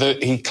states, whether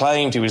he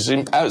claimed he was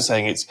out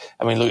saying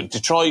look,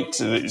 Detroit,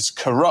 it's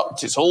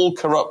corrupt, it's all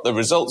corrupt, the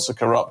results are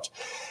corrupt.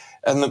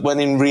 And that when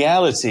in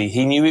reality,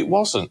 he knew it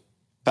wasn't.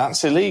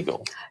 That's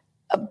illegal.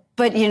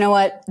 But you know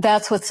what?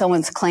 That's what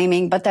someone's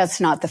claiming, but that's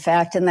not the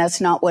fact. And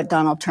that's not what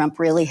Donald Trump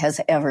really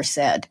has ever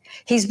said.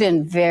 He's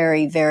been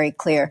very, very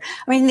clear.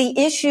 I mean, the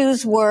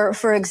issues were,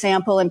 for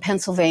example, in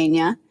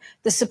Pennsylvania,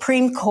 the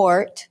Supreme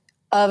Court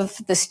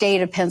of the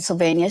state of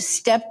Pennsylvania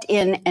stepped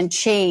in and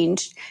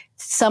changed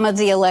some of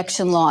the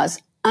election laws.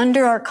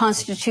 under our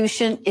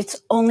Constitution,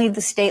 it's only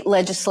the state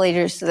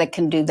legislators that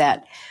can do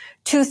that.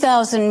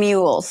 2,000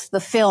 Mules,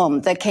 the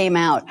film that came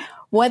out,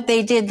 what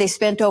they did, they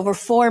spent over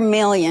 $4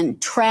 million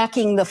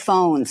tracking the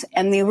phones.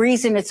 And the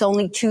reason it's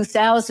only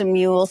 2,000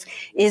 mules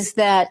is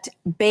that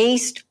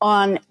based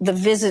on the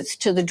visits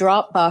to the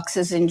drop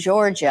boxes in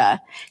Georgia,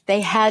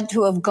 they had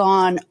to have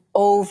gone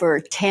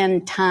over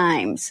 10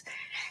 times.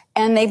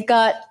 And they've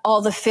got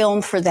all the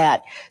film for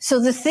that. So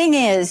the thing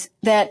is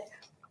that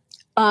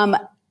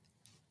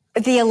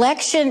the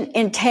election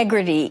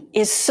integrity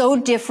is so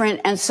different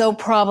and so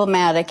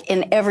problematic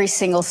in every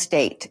single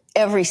state.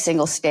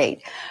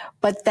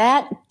 But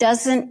that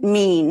doesn't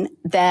mean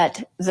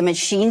that the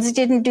machines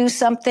didn't do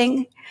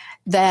something,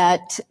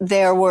 that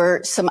there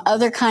were some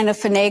other kind of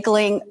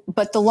finagling.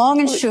 But the long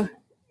and short,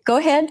 go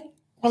ahead.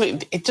 Well,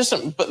 it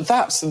doesn't, but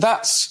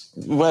that's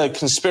where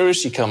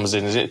conspiracy comes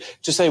in, is it?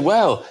 To say,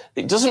 well,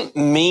 it doesn't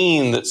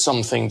mean that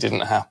something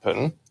didn't happen.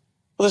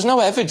 Well, there's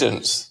no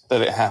evidence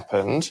that it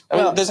happened.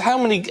 I mean, there's how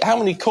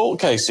many court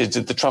cases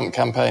did the Trump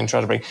campaign try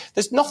to bring?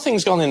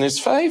 Nothing's gone in his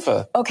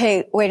favor.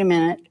 Okay, wait a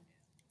minute.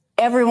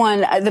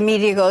 Everyone, the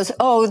media goes,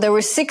 oh, there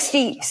were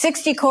 60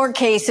 court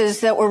cases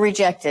that were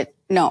rejected.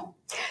 No,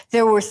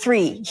 there were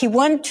 3. He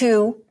won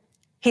 2.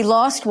 He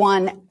lost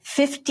 1.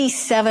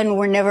 57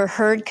 were never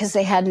heard because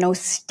they had no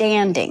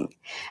standing.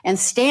 And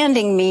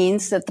standing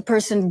means that the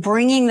person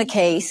bringing the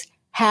case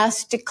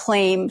has to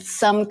claim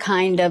some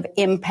kind of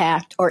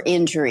impact or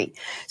injury.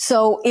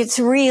 So it's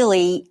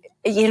really,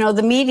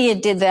 the media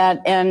did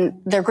that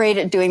and they're great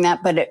at doing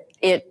that, but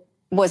it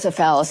was a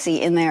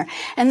fallacy in there.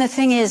 And the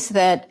thing is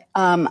that,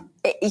 I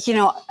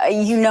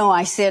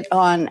sit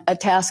on a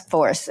task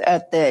force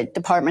at the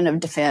Department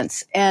of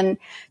Defense. And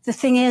the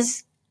thing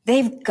is,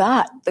 they've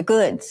got the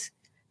goods.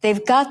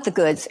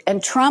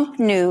 And Trump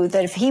knew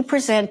that if he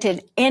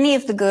presented any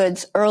of the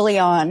goods early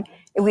on,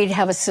 we'd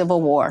have a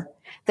civil war.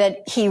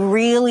 That he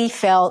really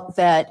felt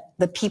that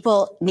the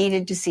people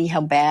needed to see how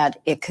bad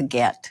it could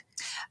get.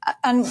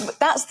 And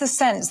that's the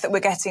sense that we're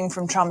getting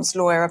from Trump's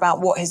lawyer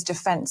about what his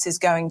defense is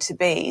going to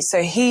be.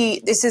 So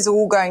this is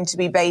all going to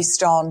be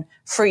based on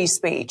free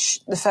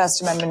speech, the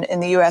First Amendment in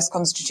the US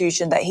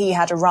Constitution, that he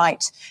had a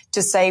right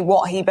to say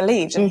what he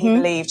believed. And he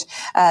believed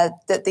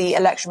that the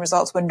election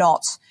results were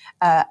not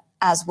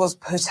as was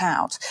put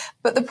out.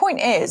 But the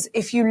point is,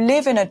 if you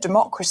live in a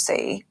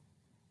democracy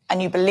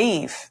and you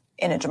believe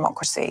in a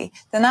democracy,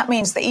 then that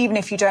means that even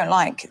if you don't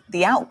like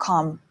the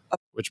outcome.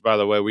 Which, by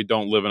the way, we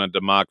don't live in a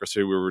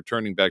democracy. We're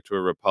returning back to a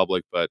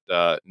republic, but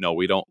no,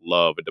 we don't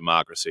love a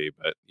democracy.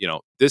 But,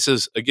 this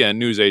is, again,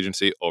 news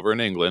agency over in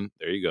England.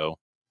 There you go.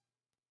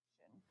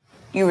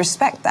 You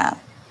respect that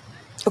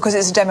because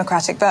it's a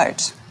democratic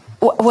vote.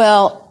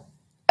 Well,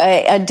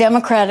 a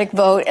democratic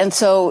vote, and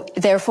so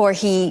therefore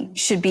he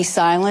should be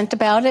silent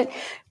about it.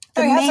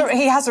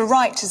 He has a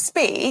right to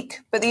speak,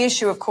 but the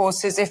issue, of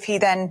course, is if he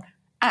then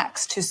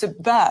acts to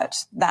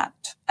subvert that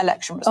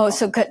election result. Oh,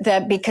 so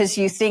that because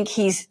you think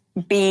he's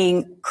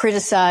being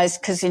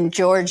criticized because in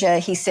Georgia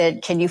he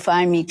said, can you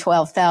find me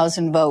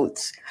 12,000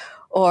 votes?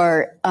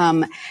 Or,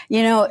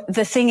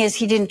 the thing is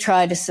he didn't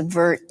try to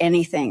subvert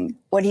anything.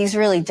 What he's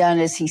really done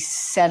is he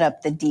set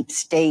up the deep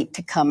state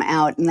to come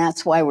out, and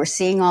that's why we're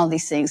seeing all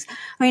these things.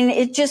 I mean,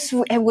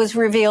 it was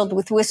revealed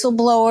with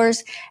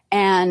whistleblowers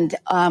and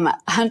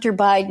Hunter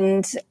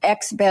Biden's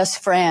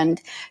ex-best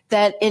friend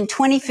that in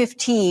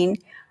 2015,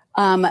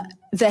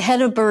 the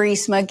head of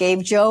Burisma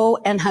gave Joe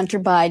and Hunter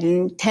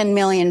Biden $10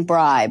 million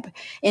bribe.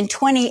 In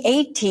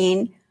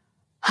 2018,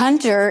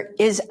 Joe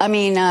is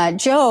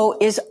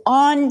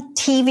on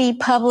TV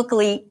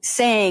publicly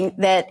saying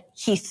that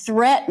he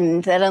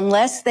threatened that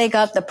unless they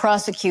got the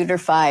prosecutor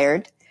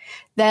fired,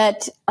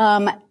 that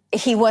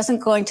he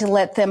wasn't going to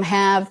let them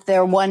have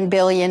their $1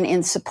 billion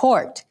in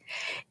support.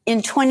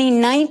 In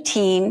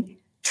 2019,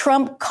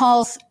 Trump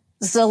calls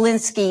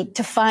Zelensky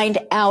to find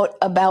out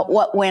about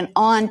what went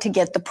on to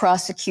get the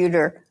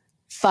prosecutor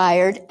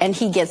fired, and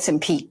he gets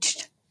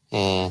impeached.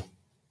 I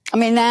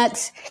mean,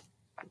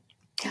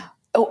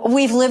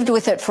 we've lived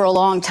with it for a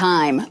long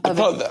time.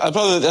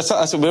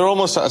 We're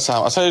almost out of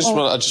time. I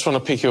just want to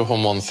pick you up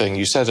on one thing.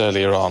 You said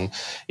earlier on,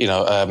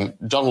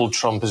 Donald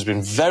Trump has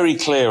been very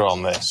clear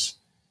on this.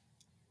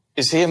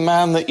 Is he a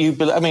man that you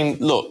believe? I mean,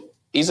 look,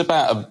 he's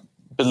about as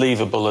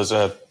believable as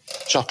a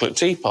chocolate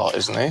teapot,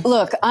 isn't he?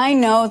 Look, I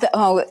know that,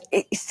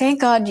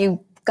 thank God you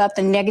got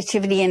the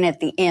negativity in at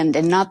the end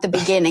and not the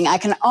beginning. I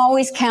can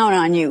always count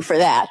on you for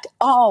that.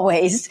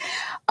 Always.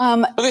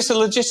 But it's a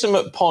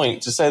legitimate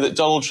point to say that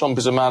Donald Trump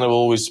is a man who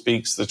always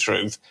speaks the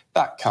truth.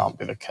 That can't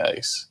be the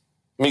case.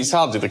 I mean, it's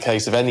hardly the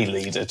case of any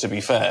leader, to be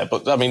fair,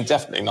 but,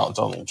 definitely not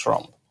Donald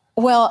Trump.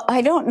 Well,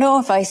 I don't know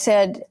if I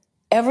said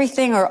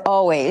everything or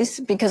always,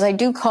 because I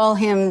do call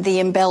him the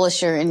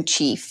embellisher in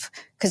chief,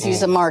 because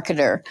he's a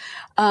marketer.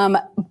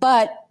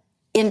 But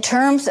in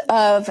terms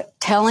of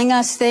telling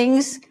us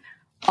things,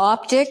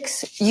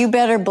 optics, you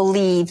better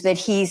believe that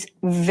he's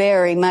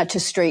very much a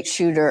straight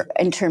shooter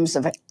in terms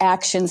of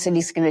actions that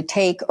he's going to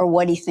take or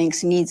what he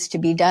thinks needs to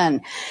be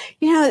done.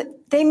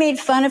 They made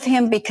fun of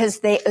him because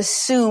they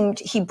assumed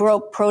he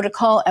broke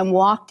protocol and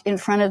walked in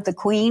front of the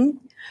Queen.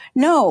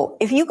 No,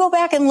 if you go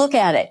back and look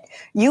at it,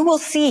 you will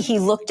see he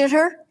looked at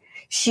her.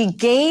 She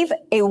gave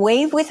a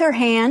wave with her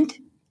hand.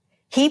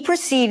 He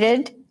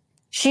proceeded.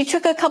 She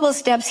took a couple of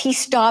steps. He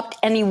stopped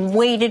and he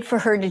waited for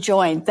her to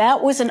join.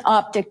 That was an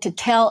optic to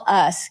tell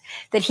us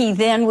that he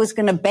then was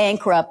going to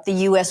bankrupt the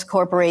U.S.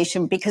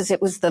 corporation because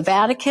it was the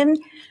Vatican,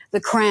 the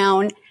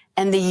Crown,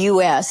 and the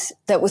U.S.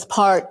 that was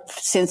part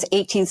since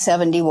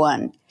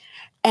 1871.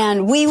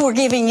 And we were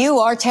giving you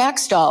our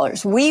tax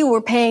dollars. We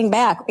were paying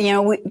back.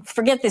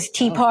 Forget this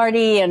Tea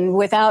Party and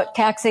without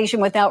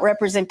taxation, without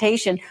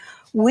representation.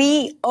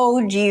 We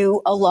owed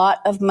you a lot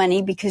of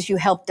money because you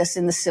helped us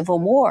in the Civil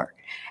War.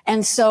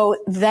 And so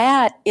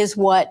that is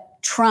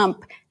what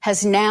Trump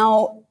has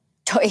now,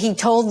 he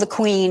told the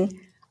Queen,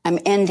 I'm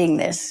ending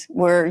this.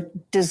 We're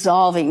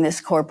dissolving this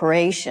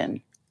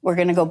corporation. We're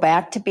going to go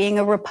back to being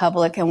a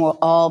republic and we'll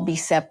all be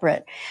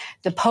separate.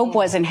 The Pope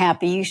wasn't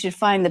happy. You should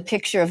find the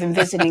picture of him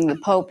visiting the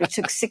Pope. It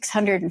took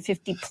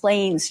 650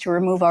 planes to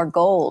remove our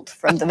gold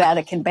from the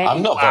Vatican Bank.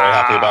 I'm not very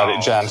happy about it,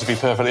 Jan, to be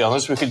perfectly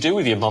honest. We could do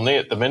with your money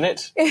at the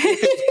minute.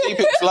 Keep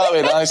it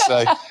flowing, I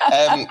say.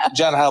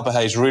 Jan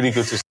Halper-Hayes, really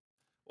good to see.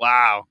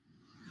 Wow.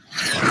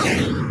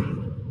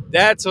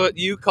 That's what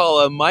you call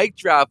a mic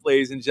drop,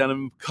 ladies and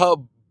gentlemen.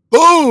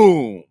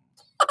 Kaboom!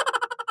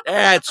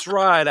 That's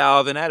right,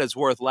 Alvin. That is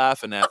worth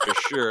laughing at for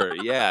sure.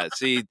 Yeah,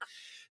 see,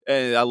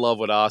 and I love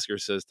what Oscar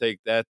says. Take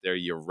that there,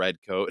 you red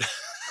coat.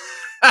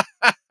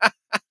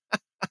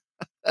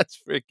 That's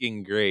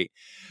freaking great.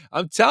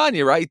 I'm telling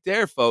you right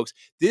there, folks,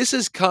 this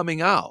is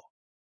coming out.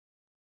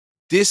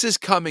 This is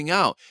coming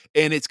out,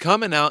 and it's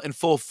coming out in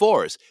full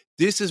force.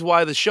 This is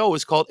why the show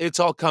is called It's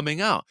All Coming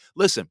Out.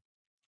 Listen,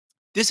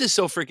 this is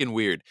so freaking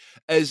weird.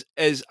 As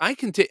I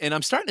continue, and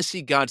I'm starting to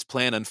see God's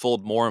plan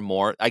unfold more and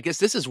more. I guess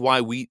this is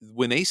why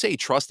when they say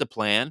trust the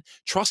plan,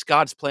 trust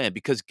God's plan,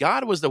 because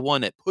God was the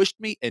one that pushed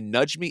me and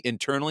nudged me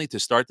internally to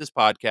start this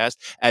podcast,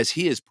 as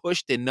he has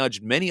pushed and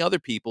nudged many other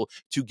people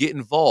to get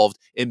involved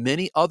in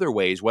many other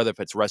ways, whether if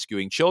it's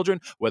rescuing children,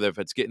 whether if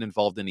it's getting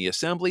involved in the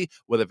assembly,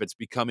 whether if it's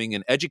becoming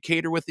an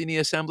educator within the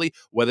assembly,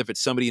 whether if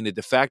it's somebody in the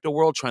de facto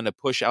world trying to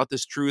push out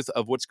this truth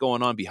of what's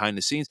going on behind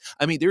the scenes.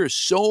 I mean, there are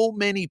so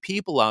many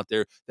people out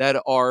there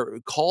that are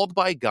called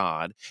by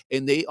God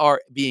and they are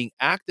being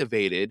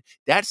activated.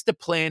 That's the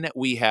plan that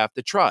we have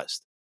to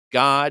trust.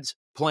 God's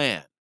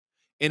plan.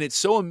 And it's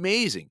so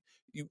amazing.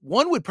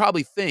 One would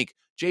probably think,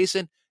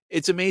 Jason,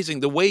 it's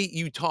amazing the way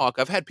you talk.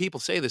 I've had people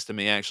say this to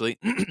me, actually.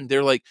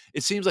 They're like,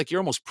 it seems like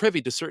you're almost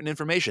privy to certain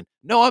information.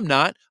 No, I'm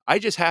not. I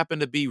just happen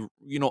to be,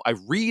 I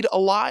read a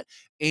lot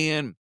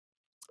and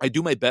I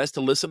do my best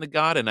to listen to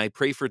God, and I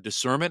pray for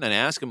discernment and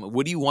ask him,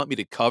 what do you want me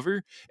to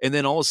cover? And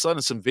then all of a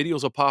sudden some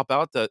videos will pop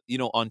out that,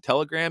 on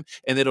Telegram,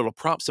 and then it'll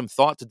prompt some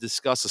thought to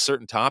discuss a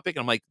certain topic.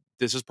 And I'm like,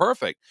 this is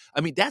perfect. I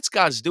mean, that's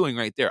God's doing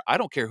right there. I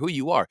don't care who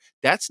you are.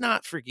 That's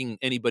not freaking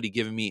anybody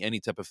giving me any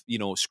type of,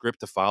 script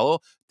to follow.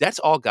 That's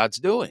all God's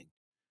doing.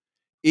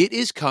 It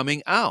is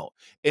coming out.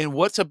 And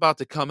what's about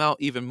to come out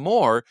even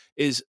more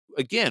is,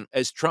 again,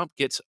 as Trump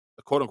gets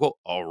quote unquote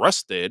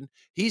arrested,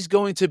 he's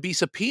going to be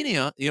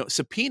subpoenaing,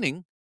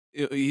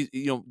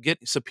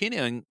 get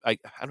subpoenaing. I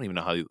don't even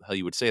know how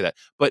you would say that,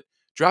 but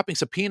dropping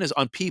subpoenas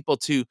on people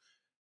to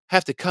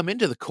have to come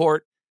into the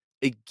court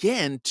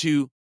again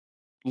to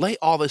lay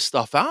all this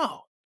stuff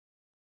out.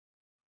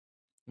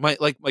 My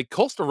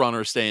coastal runner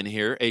is saying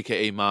here,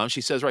 aka Mom,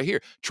 she says right here,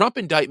 Trump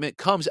indictment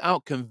comes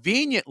out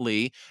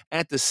conveniently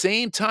at the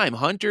same time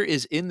Hunter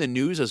is in the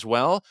news as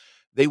well.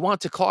 They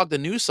want to clog the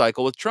news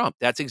cycle with Trump.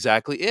 That's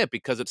exactly it,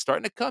 because it's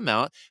starting to come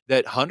out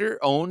that Hunter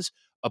owns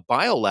a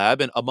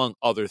biolab and, among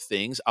other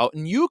things, out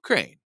in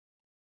Ukraine.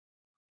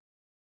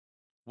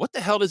 What the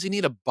hell does he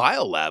need a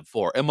biolab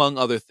for, among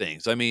other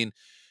things? I mean,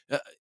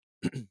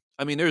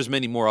 there's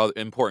many more other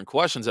important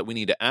questions that we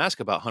need to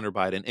ask about Hunter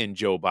Biden and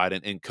Joe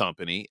Biden and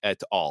company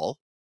et al.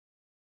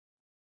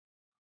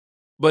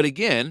 But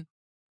again,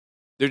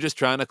 they're just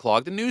trying to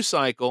clog the news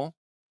cycle.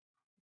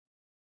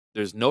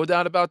 There's no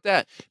doubt about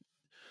that.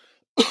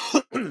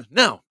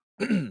 Now,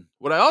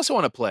 what I also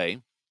want to play,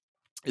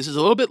 this is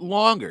a little bit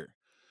longer.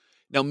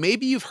 Now,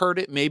 maybe you've heard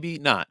it, maybe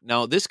not.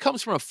 Now, this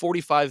comes from a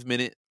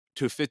 45-minute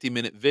to a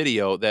 50-minute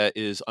video that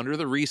is under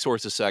the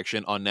resources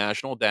section on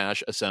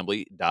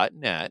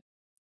national-assembly.net.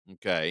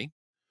 Okay.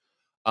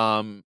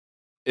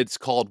 It's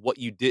called What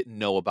You Didn't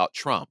Know About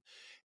Trump.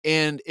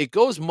 And it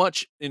goes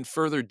much in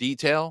further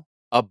detail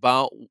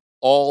about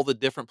all the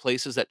different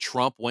places that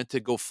Trump went to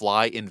go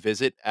fly and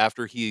visit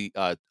after he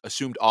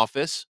assumed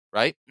office,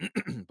 right?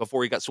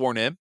 Before he got sworn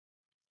in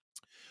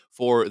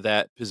for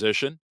that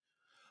position.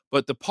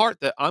 But the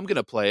part that I'm going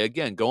to play,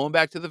 again, going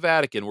back to the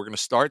Vatican, we're going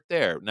to start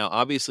there. Now,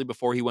 obviously,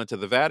 before he went to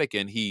the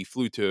Vatican, he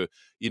flew to,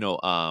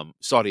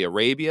 Saudi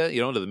Arabia,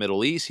 to the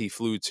Middle East. He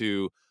flew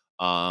to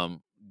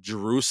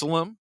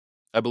Jerusalem,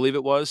 I believe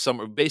it was,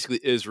 basically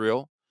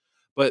Israel.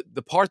 But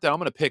the part that I'm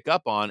going to pick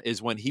up on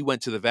is when he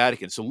went to the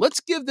Vatican. So let's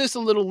give this a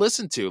little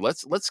listen to.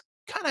 Let's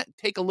kind of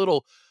take a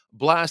little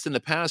blast in the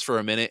past for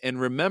a minute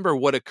and remember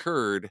what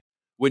occurred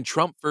when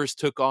Trump first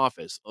took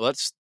office.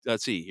 Let's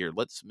see here.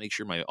 Let's make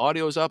sure my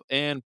audio is up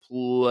and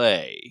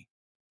play.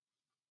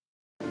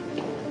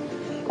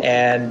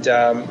 And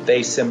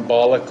they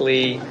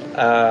symbolically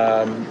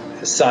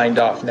signed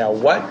off. Now,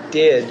 what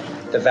did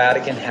the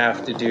Vatican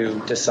have to do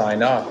to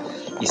sign off?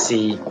 You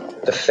see,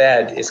 the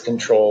Fed is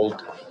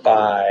controlled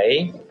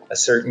by a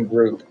certain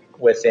group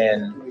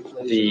within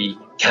the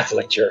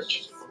Catholic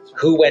Church.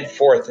 Who went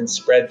forth and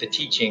spread the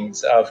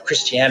teachings of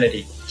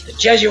Christianity? The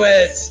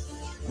Jesuits!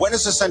 When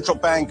is a central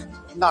bank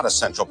not a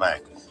central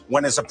bank?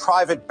 When is a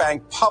private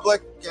bank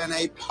public and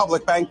a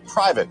public bank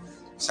private?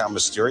 Sound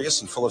mysterious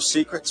and full of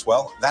secrets?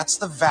 Well, that's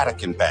the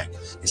Vatican Bank.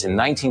 Is in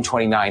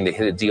 1929, they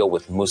hit a deal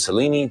with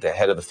Mussolini, the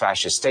head of the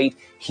fascist state.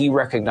 He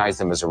recognized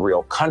them as a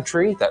real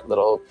country, that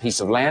little piece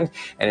of land,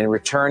 and in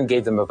return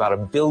gave them about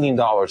 $1 billion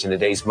in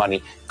today's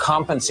money,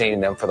 compensating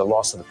them for the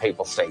loss of the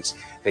Papal States.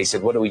 They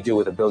said, what do we do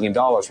with $1 billion?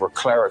 We're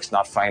clerics,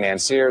 not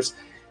financiers.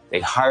 They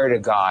hired a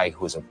guy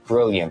who was a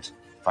brilliant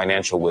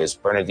financial whiz,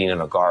 Bernardino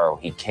Nogaro.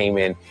 He came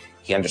in.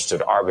 He understood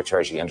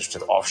arbitrage, he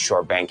understood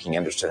offshore banking, he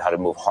understood how to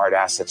move hard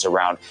assets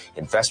around,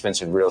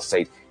 investments in real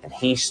estate, and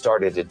he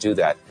started to do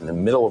that. In the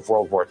middle of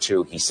World War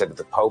II, he said to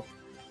the Pope,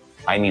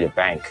 I need a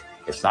bank.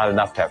 It's not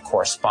enough to have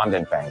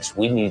correspondent banks.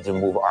 We need to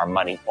move our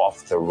money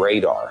off the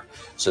radar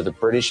so the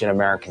British and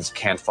Americans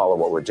can't follow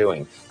what we're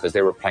doing, because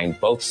they were playing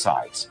both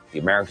sides. The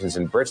Americans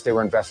and Brits they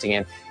were investing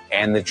in,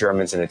 and the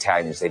Germans and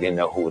Italians. They didn't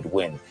know who would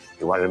win.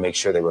 They wanted to make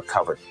sure they were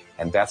covered.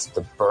 And that's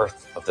the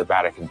birth of the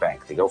Vatican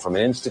Bank. They go from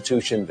an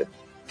institution that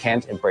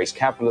can't embrace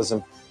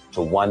capitalism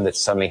to one that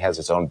suddenly has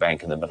its own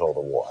bank in the middle of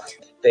the war.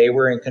 They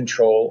were in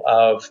control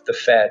of the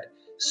Fed.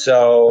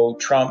 So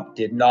Trump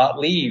did not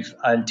leave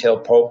until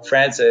Pope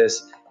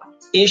Francis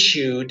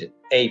issued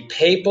a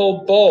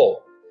papal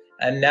bull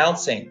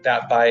announcing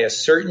that by a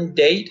certain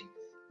date,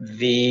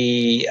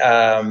 the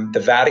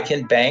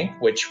Vatican Bank,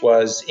 which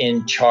was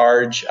in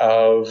charge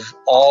of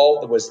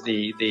all, was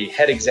the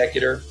head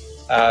executor,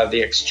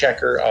 the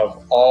exchequer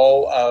of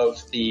all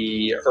of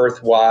the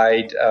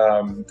earth-wide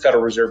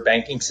Federal Reserve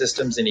banking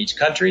systems in each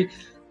country,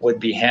 would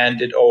be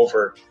handed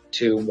over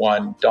to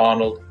one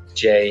Donald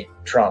J.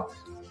 Trump.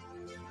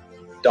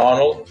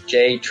 Donald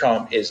J.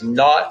 Trump is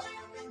not,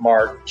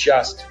 Mark,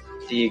 just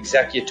the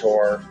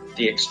executor,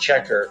 the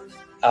exchequer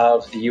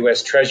of the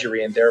U.S.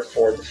 Treasury and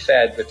therefore the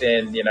Fed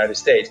within the United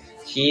States.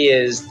 He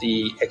is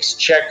the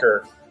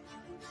exchequer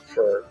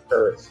for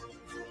Earth.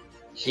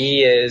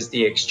 He is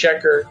the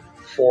exchequer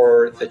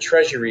for the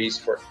treasuries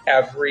for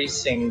every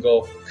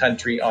single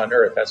country on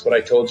Earth. That's what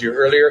I told you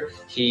earlier.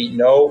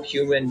 No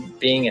human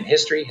being in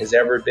history has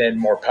ever been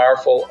more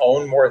powerful,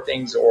 owned more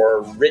things,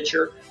 or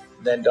richer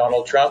than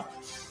Donald Trump.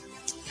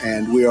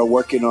 And we are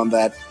working on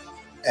that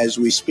as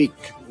we speak.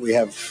 We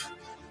have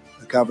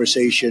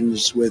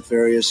conversations with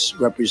various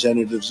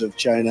representatives of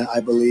China. I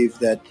believe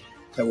that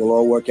will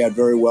all work out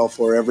very well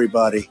for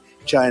everybody.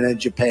 China,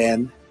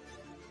 Japan,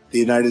 the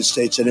United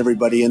States, and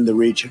everybody in the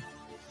region.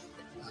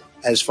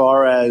 As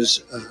far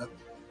as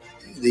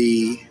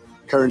the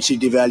currency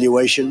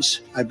devaluations,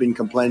 I've been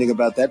complaining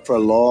about that for a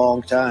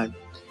long time.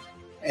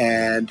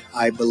 And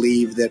I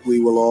believe that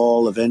we will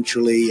all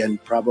eventually,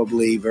 and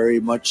probably very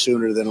much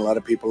sooner than a lot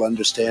of people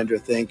understand or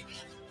think,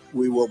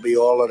 we will be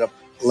all at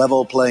a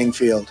level playing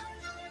field.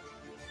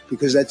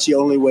 Because that's the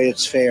only way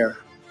it's fair.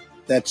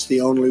 That's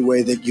the only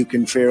way that you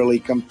can fairly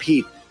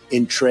compete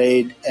in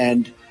trade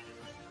and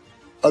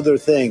other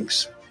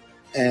things.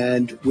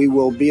 And we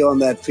will be on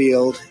that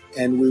field,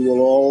 and we will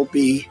all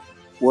be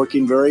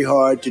working very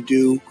hard to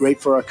do great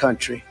for our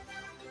country.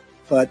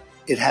 But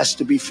it has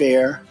to be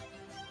fair,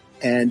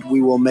 and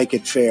we will make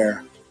it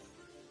fair.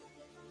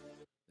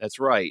 That's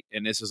right.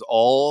 And this is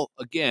all,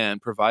 again,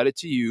 provided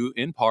to you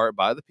in part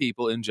by the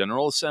people in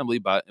General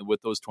Assembly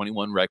with those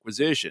 21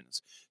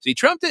 requisitions. See,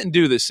 Trump didn't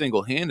do this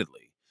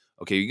single-handedly.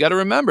 Okay, you got to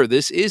remember,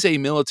 this is a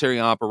military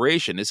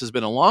operation. This has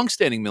been a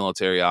long-standing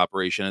military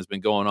operation, has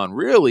been going on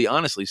really,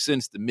 honestly,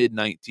 since the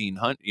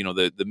mid-1900s,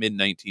 the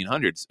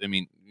mid-1900s. I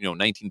mean,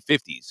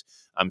 1950s,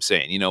 I'm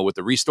saying, with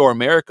the Restore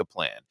America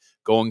plan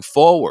going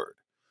forward.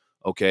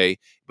 Okay,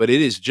 but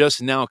it is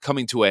just now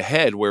coming to a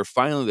head where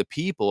finally the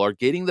people are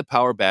getting the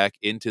power back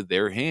into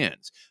their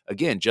hands.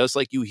 Again, just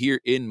like you hear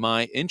in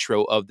my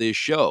intro of this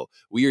show,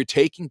 we are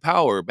taking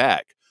power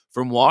back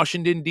from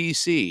Washington,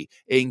 D.C.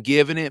 and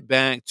giving it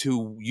back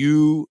to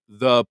you,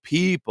 the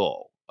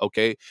people.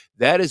 Okay,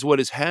 that is what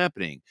is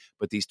happening.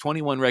 But these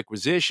 21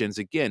 requisitions,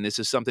 again, this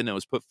is something that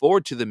was put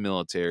forward to the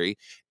military.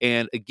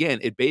 And again,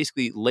 it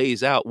basically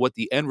lays out what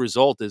the end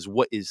result is,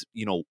 what is,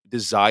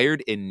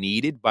 desired and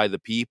needed by the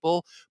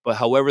people. But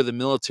however the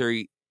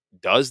military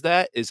does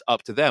that is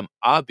up to them,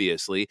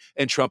 obviously.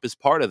 And Trump is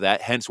part of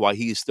that, hence why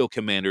he is still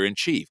commander in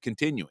chief.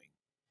 Continuing.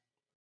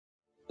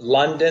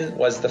 London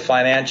was the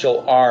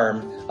financial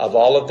arm of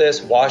all of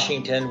this.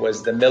 Washington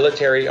was the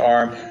military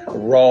arm.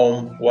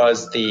 Rome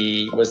was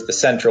the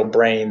central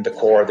brain, the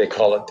core. They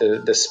call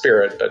it the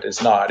spirit, but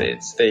it's not.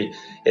 It's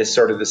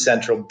sort of the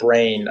central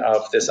brain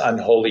of this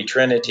unholy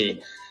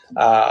trinity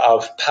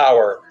of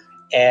power.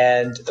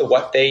 And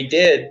what they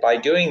did by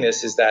doing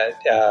this is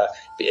that,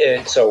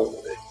 so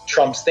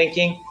Trump's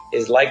thinking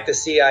is like the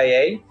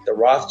CIA, the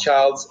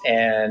Rothschilds,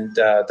 and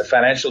the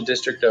financial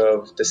district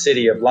of the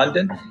city of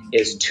London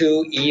is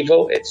too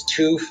evil. It's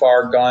too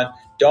far gone.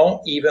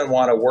 Don't even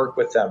want to work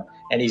with them.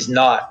 And he's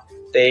not.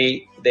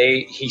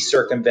 He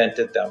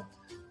circumvented them.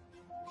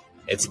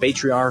 Its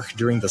patriarch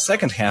during the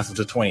second half of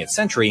the 20th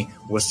century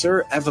was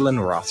Sir Evelyn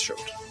Rothschild,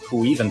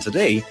 who even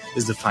today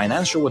is the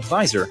financial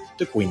advisor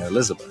to Queen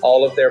Elizabeth.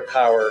 All of their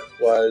power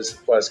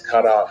was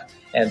cut off,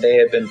 and they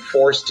have been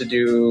forced to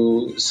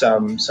do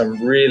some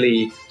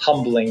really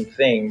humbling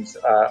things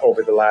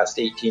over the last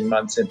 18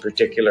 months, in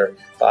particular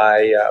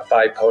by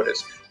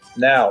POTUS.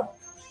 Now,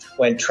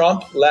 when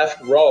Trump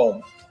left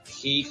Rome,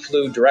 he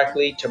flew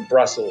directly to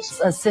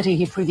Brussels, a city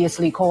he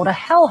previously called a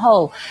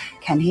hellhole.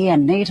 Can he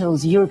and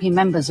NATO's European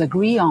members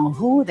agree on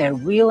who their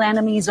real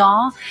enemies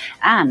are?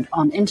 And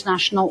on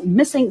International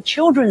Missing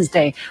Children's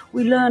Day,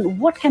 we learn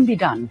what can be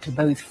done to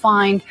both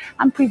find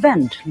and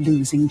prevent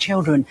losing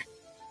children.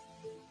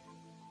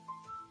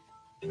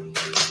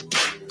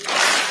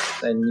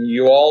 And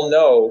you all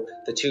know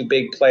the two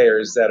big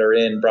players that are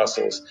in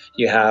Brussels.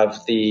 You have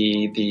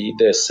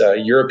this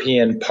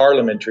European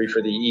Parliamentary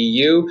for the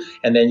EU,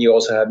 and then you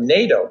also have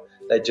NATO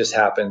that just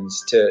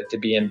happens to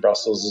be in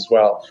Brussels as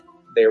well.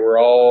 They were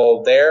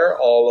all there,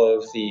 all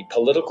of the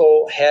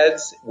political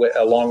heads,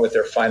 along with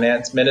their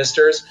finance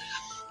ministers,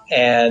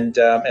 and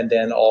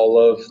then all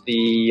of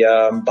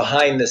the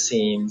behind the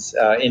scenes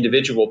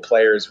individual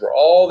players were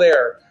all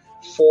there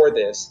for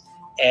this.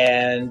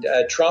 And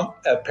Trump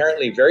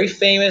apparently very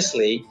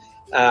famously,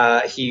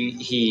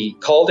 he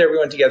called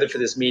everyone together for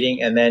this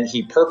meeting, and then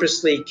he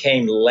purposely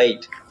came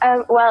late.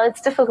 Well, it's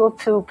difficult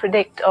to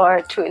predict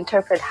or to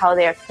interpret how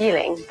they're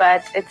feeling,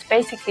 but it's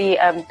basically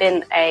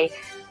been a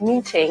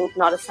meeting,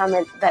 not a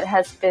summit, that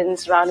has been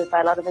surrounded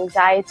by a lot of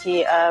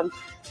anxiety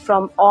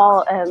from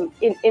all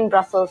in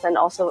Brussels and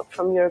also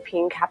from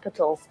European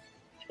capitals.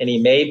 And he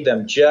made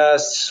them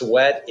just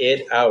sweat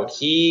it out.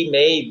 He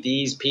made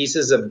these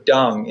pieces of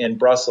dung in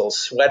Brussels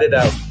sweat it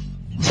out.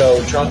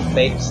 So Trump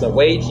makes them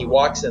wait. He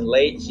walks in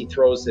late. He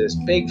throws this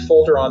big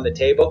folder on the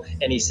table,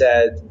 and he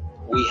said,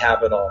 "We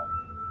have it all.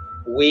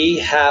 We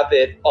have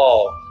it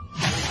all."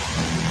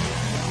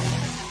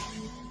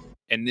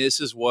 And this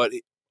is what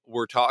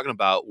we're talking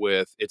about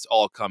with it's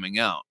all coming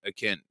out.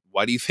 Again,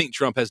 why do you think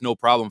Trump has no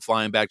problem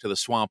flying back to the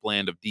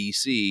swampland of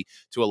D.C.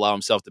 to allow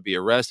himself to be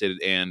arrested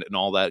and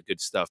all that good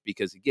stuff?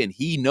 Because, again,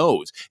 he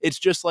knows. It's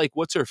just like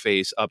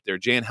what's-her-face up there,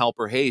 Jan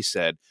Halper-Hayes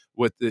said,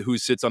 who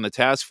sits on the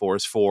task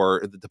force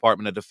for the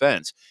Department of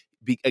Defense.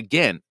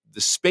 Again,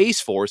 the Space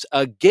Force,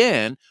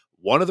 again,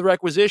 one of the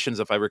requisitions,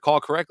 if I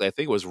recall correctly, I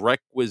think it was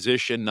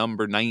requisition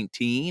number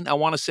 19, I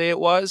want to say it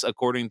was,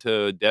 according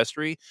to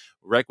Destry,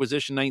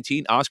 requisition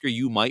 19. Oscar,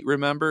 you might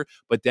remember,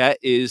 but that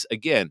is,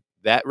 again,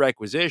 that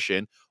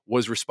requisition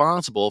was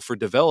responsible for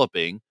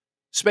developing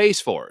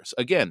Space Force.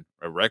 Again,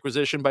 a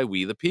requisition by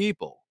we the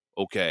people.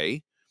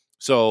 Okay.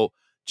 So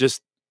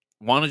just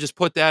want to just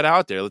put that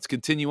out there. Let's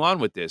continue on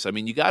with this. I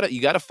mean, you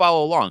gotta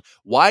follow along.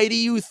 Why do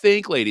you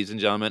think, ladies and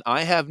gentlemen,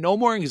 I have no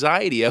more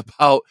anxiety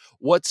about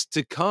what's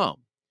to come?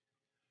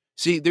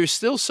 See, there's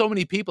still so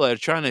many people that are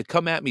trying to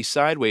come at me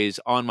sideways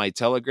on my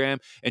Telegram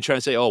and trying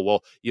to say, "Oh,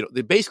 well,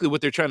 basically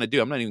what they're trying to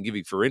do." I'm not even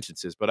giving for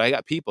instances, but I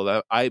got people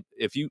that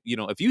if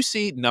you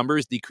see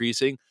numbers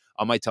decreasing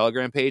on my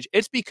Telegram page,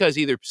 it's because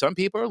either some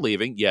people are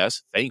leaving.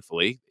 Yes,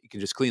 thankfully, you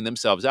can just clean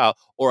themselves out,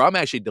 or I'm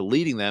actually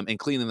deleting them and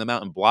cleaning them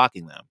out and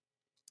blocking them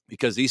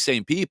because these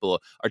same people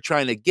are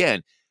trying to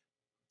again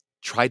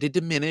try to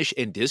diminish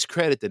and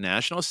discredit the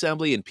National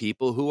Assembly and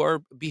people who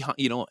are behind,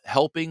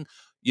 helping,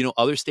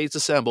 other states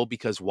assemble.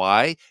 Because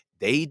why?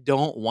 They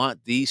don't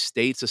want these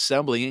states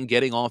assembling and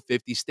getting all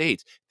 50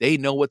 states. They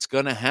know what's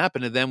going to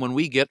happen to them when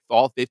we get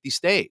all 50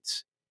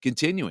 states.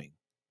 Continuing.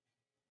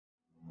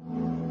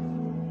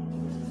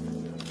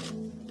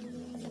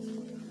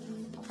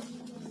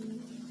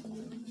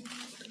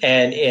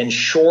 And in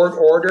short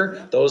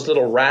order, those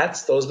little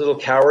rats, those little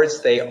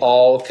cowards, they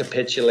all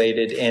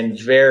capitulated in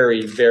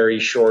very,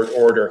 very short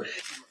order.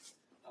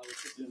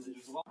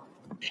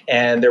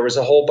 And there was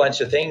a whole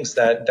bunch of things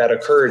that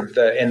occurred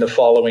in the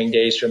following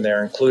days from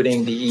there,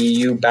 including the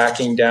EU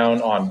backing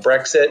down on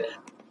Brexit.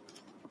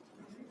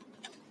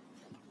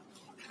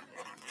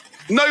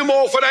 No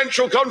more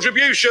financial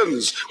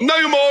contributions.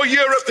 No more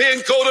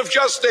European Court of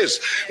Justice.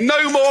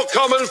 No more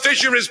common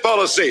fisheries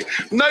policy.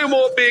 No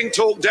more being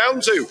talked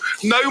down to.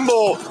 No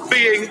more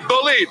being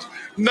bullied.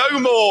 No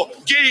more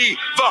Guy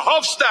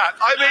Verhofstadt.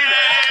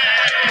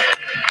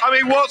 I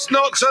mean, what's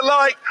not to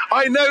like?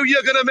 I know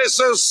you're going to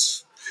miss us.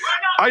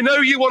 I know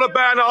you want to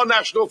ban our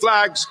national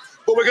flags,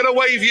 but we're going to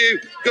wave you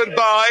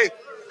goodbye.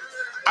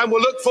 And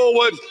we'll look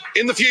forward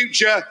in the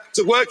future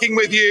to working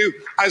with you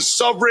as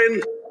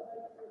sovereign.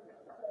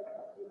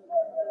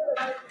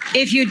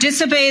 If you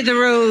disobey the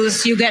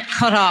rules, you get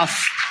cut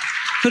off.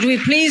 Could we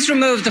please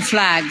remove the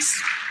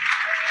flags?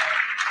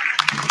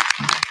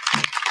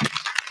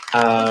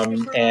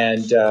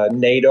 And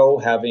NATO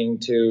having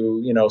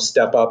to,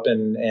 step up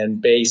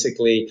and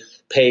basically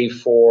pay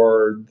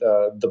for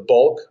the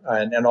bulk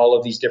and all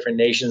of these different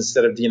nations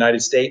instead of the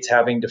United States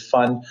having to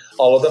fund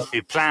all of them.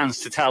 He plans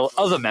to tell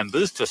other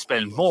members to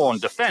spend more on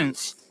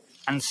defense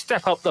and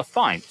step up the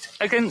fight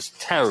against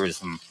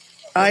terrorism.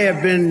 I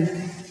have been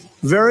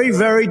very,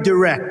 very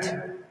direct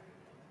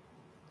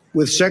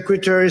with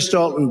Secretary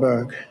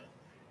Stoltenberg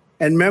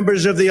and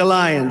members of the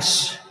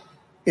alliance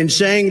in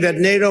saying that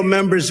NATO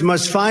members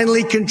must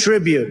finally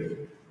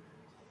contribute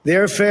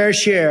their fair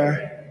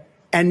share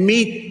and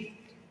meet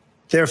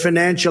their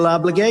financial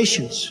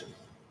obligations.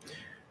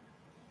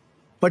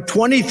 But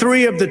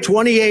 23 of the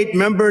 28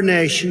 member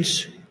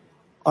nations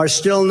are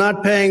still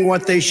not paying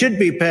what they should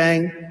be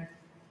paying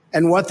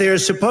and what they are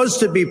supposed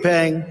to be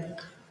paying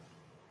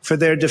for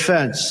their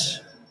defense.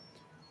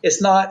 It's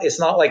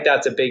not like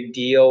that's a big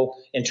deal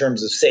in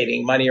terms of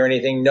saving money or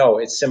anything. No,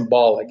 it's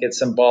symbolic. It's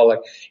symbolic.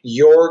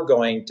 You're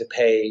going to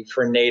pay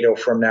for NATO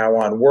from now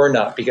on. We're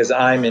not, because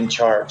I'm in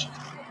charge.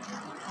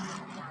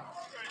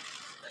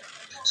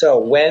 So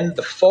when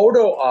the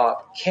photo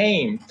op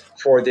came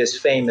for this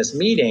famous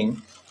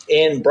meeting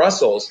in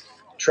Brussels,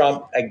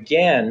 Trump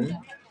again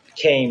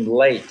came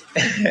late.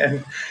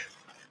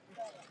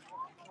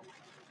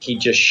 He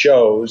just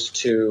shows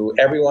to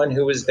everyone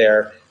who was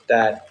there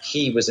that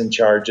he was in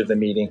charge of the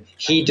meeting.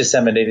 He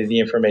disseminated the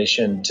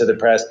information to the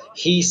press.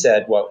 He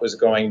said what was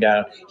going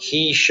down.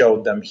 He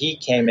showed them. He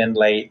came in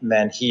late and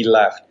then he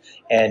left.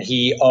 And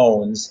he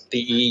owns the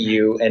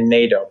EU and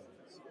NATO.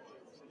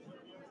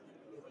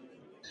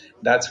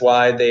 That's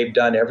why they've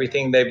done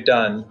everything they've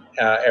done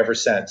ever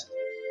since.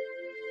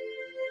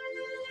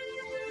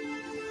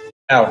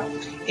 Now,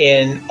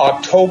 in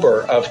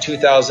October of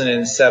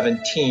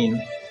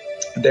 2017,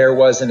 there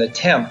was an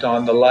attempt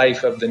on the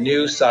life of the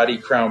new Saudi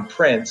crown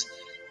prince.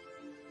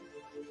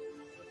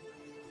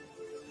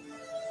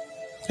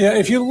 Yeah,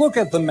 if you look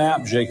at the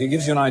map, Jake, it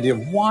gives you an idea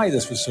of why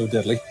this was so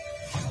deadly.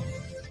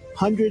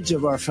 Hundreds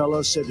of our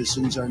fellow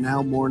citizens are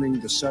now mourning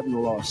the sudden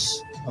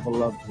loss of a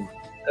loved one.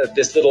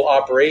 This little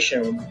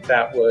operation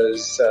that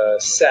was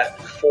set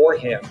for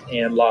him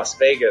in Las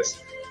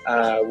Vegas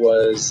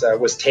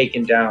was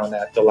taken down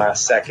at the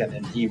last second,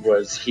 and he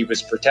was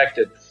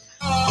protected.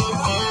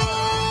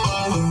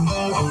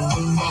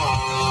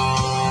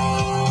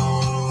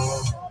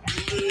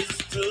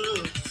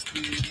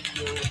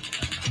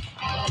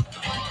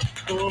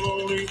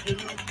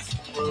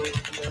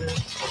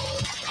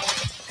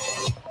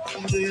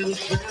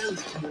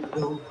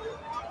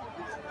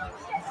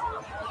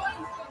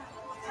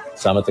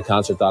 Some at the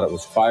concert thought it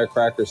was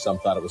firecrackers. Some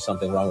thought it was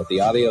something wrong with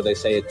the audio. They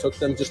say it took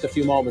them just a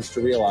few moments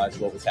to realize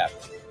what was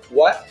happening.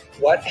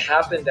 What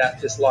happened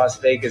at this Las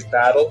Vegas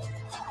battle?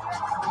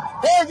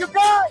 Hey, you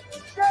guys,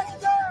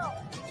 get down!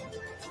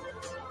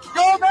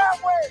 Go that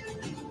way!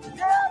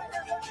 Get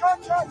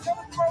out of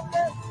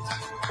here!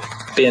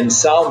 Bin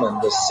Salman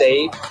was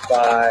saved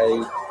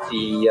by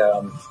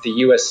the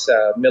U.S.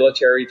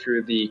 military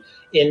through the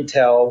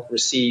intel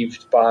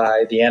received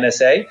by the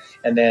NSA,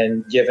 and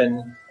then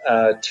given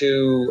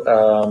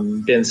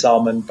to Bin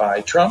Salman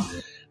by Trump.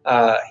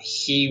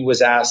 He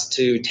was asked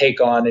to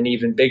take on an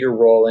even bigger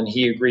role, and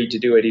he agreed to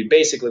do it. He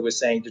basically was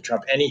saying to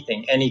Trump,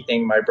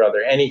 anything, my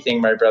brother, anything,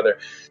 my brother.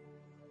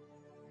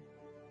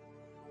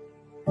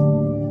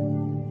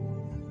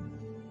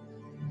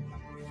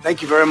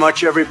 Thank you very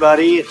much,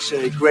 everybody. It's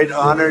a great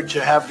honor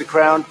to have the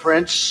Crown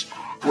Prince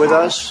with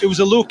us. It was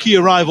a low-key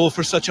arrival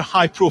for such a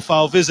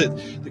high-profile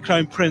visit. The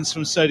Crown Prince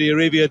from Saudi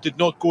Arabia did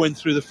not go in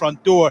through the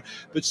front door,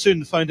 but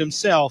soon found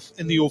himself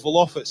in the Oval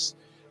Office.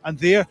 And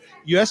there,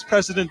 US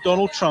President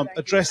Donald Trump,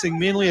 addressing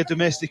mainly a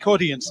domestic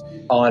audience.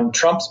 On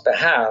Trump's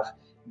behalf,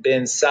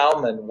 Bin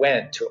Salman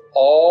went to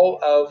all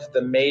of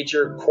the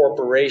major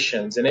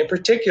corporations, and in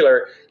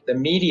particular, the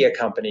media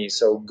companies,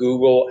 so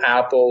Google,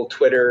 Apple,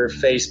 Twitter,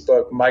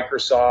 Facebook,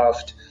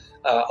 Microsoft,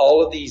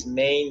 all of these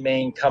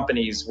main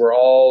companies were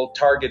all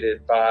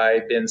targeted by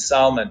Bin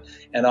Salman.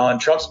 And on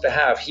Trump's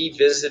behalf, he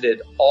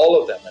visited all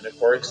of them. And of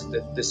course,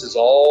 this is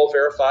all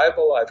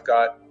verifiable. I've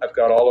got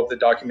all of the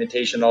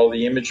documentation, all of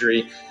the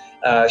imagery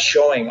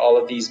showing all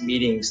of these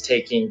meetings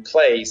taking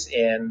place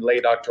in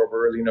late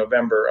October, early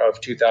November of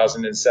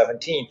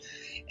 2017.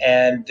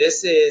 And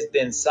this is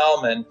Bin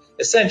Salman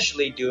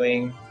essentially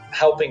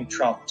helping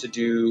Trump to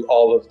do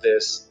all of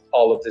this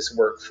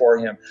work for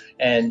him.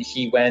 And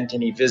he went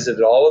and he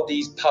visited all of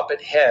these puppet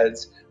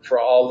heads for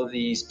all of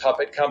these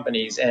puppet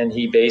companies, and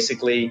he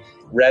basically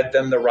read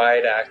them the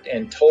riot act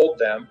and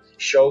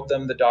showed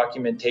them the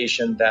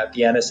documentation that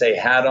the NSA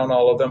had on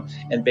all of them,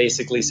 and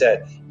basically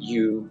said,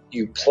 you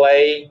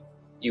play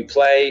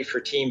for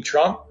Team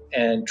Trump,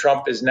 and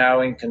Trump is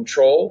now in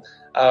control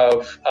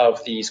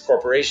of these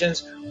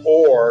corporations,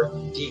 or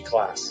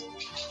declass.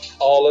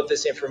 All of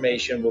this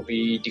information will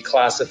be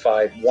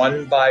declassified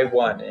one by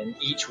one, and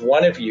each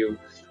one of you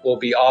will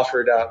be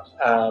offered up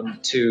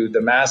to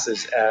the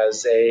masses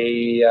as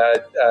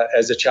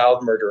a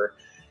child murderer.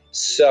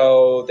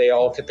 So they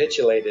all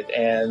capitulated,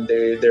 and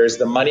there's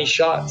the money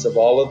shots of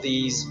all of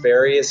these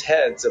various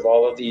heads of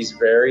all of these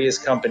various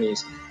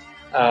companies,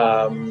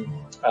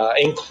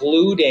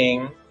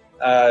 including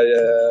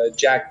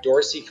Jack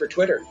Dorsey for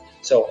Twitter.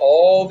 So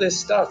all this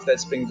stuff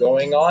that's been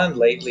going on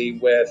lately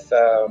with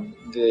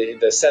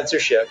the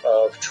censorship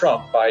of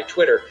Trump by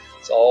Twitter,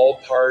 it's all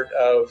part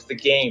of the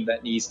game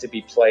that needs to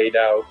be played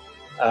out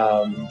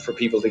for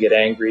people to get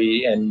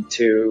angry and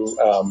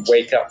to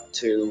wake up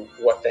to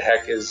what the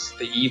heck is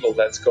the evil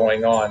that's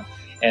going on,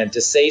 and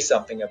to say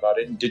something about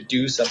it and to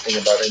do something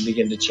about it and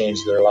begin to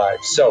change their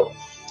lives. So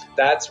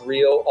that's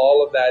real.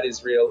 All of that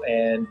is real.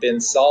 And bin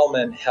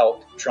Salman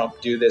helped Trump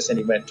do this, and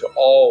he went to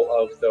all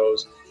of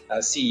those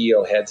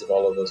CEO heads of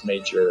all of those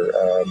major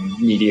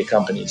media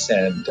companies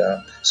and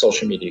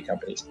social media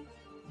companies.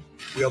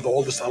 We are the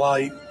oldest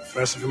ally of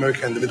rest of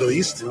America and the Middle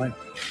East,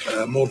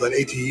 more than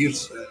 80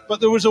 years.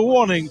 But there was a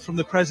warning from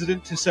the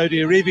president to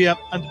Saudi Arabia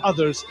and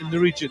others in the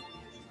region.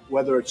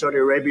 Whether it's Saudi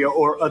Arabia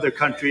or other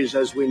countries,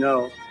 as we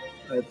know,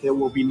 there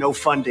will be no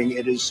funding.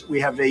 We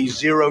have a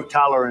zero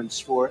tolerance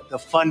for the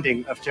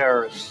funding of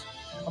terrorists.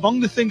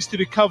 Among the things to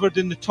be covered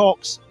in the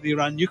talks, the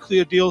Iran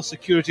nuclear deal,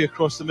 security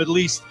across the Middle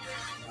East.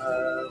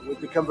 We've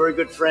become very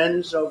good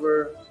friends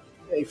over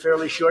a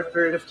fairly short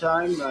period of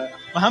time.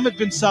 Mohammed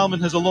bin Salman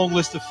has a long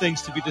list of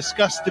things to be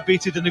discussed,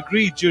 debated and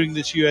agreed during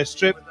this US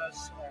trip,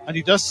 and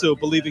he does so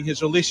believing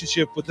his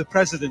relationship with the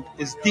president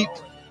is deep,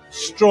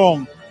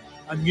 strong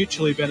and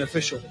mutually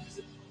beneficial.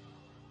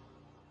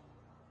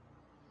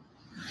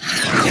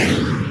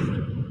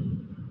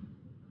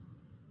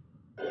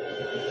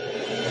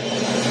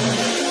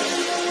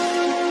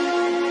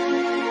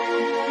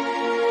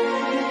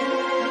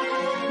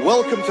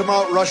 Welcome to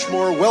Mount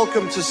Rushmore,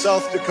 welcome to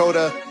South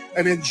Dakota,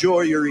 and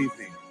enjoy your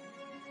evening.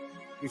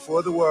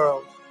 Before the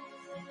world,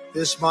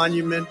 this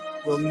monument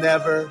will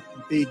never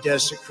be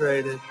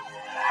desecrated.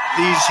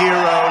 These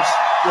heroes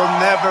will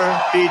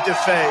never be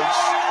defaced.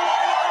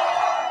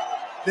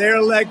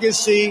 Their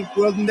legacy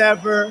will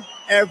never,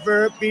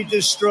 ever be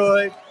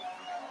destroyed.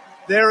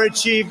 Their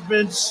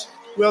achievements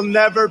will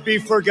never be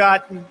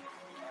forgotten.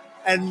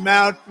 And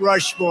Mount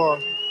Rushmore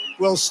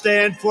will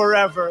stand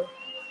forever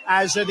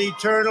as an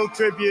eternal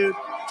tribute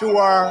to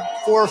our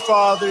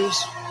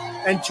forefathers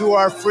and to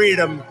our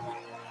freedom.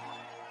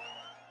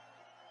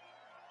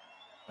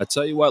 I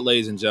tell you what,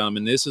 ladies and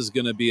gentlemen, this is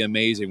going to be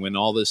amazing when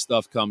all this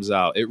stuff comes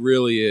out. It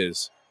really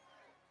is.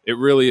 It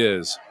really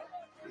is.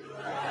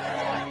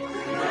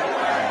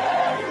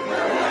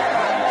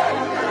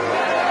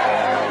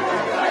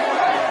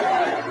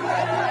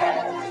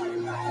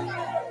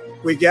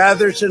 We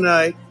gather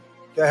tonight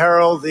to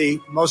herald the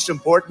most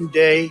important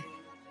day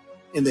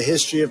in the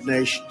history of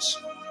nations,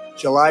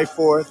 July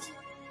 4th,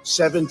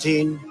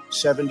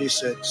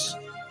 1776.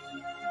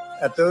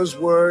 At those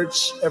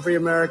words, every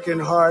American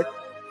heart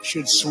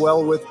should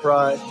swell with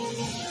pride.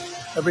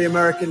 Every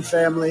American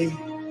family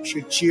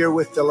should cheer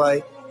with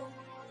delight,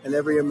 and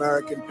every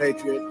American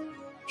patriot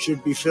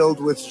should be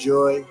filled with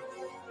joy,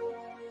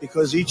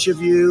 because each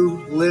of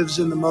you lives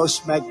in the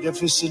most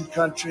magnificent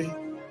country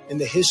in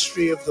the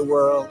history of the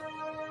world,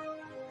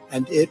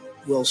 and it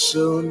will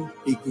soon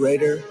be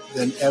greater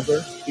than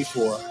ever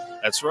before.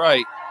 That's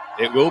right.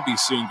 It will be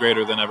soon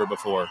greater than ever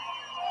before.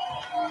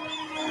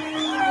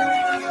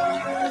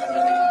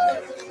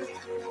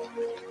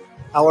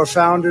 Our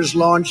founders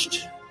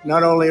launched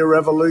not only a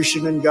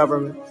revolution in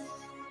government,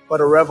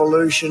 but a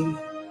revolution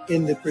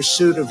in the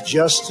pursuit of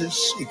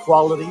justice,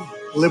 equality,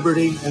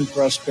 liberty, and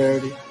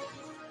prosperity.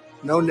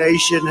 No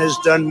nation has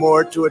done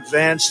more to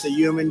advance the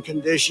human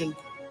condition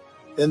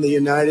than the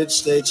United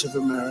States of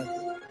America.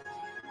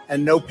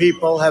 And no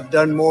people have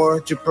done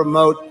more to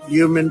promote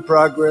human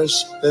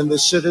progress than the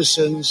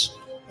citizens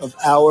of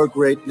our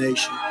great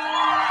nation.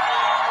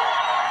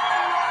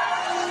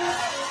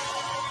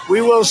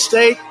 We will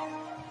state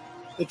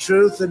the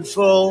truth in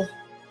full,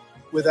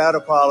 without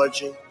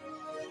apology.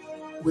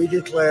 We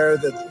declare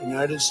that the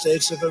United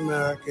States of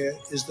America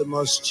is the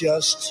most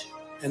just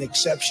and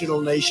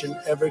exceptional nation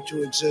ever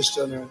to exist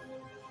on earth.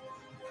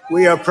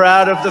 We are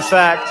proud of the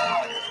fact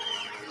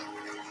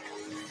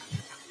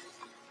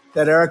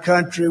that our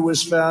country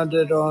was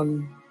founded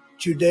on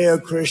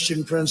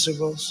Judeo-Christian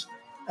principles,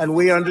 and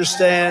we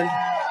understand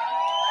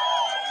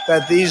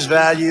that these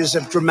values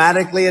have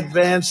dramatically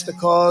advanced the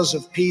cause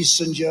of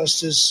peace and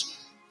justice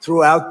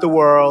throughout the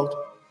world.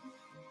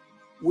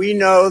 We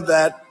know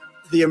that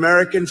the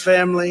American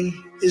family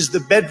is the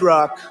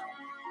bedrock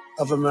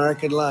of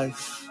American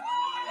life.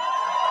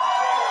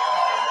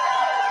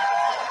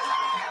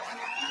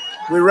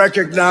 We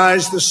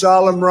recognize the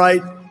solemn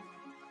right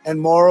and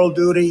moral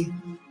duty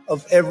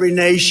of every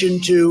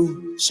nation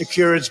to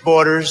secure its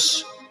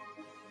borders.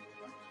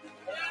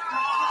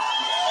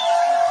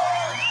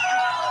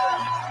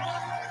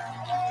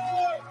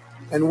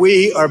 And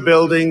we are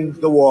building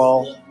the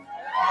wall.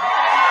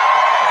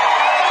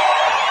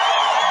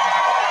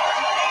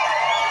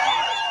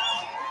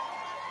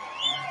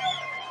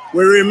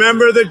 We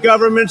remember that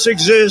governments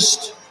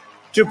exist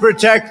to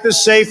protect the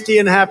safety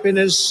and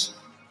happiness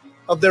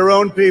of their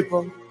own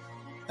people.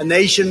 A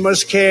nation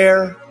must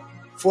care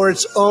for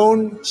its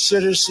own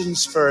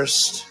citizens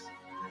first.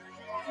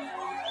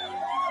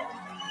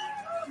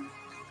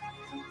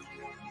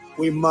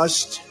 We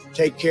must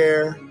take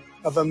care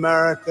of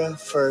America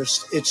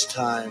first. It's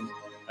time.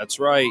 That's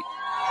right.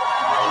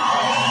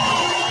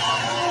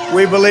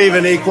 We believe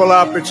in equal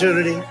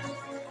opportunity,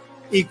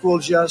 equal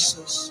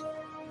justice,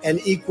 and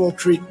equal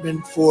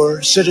treatment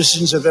for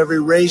citizens of every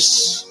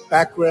race,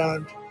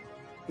 background,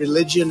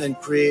 religion, and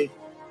creed.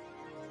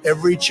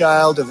 Every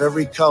child of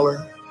every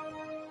color,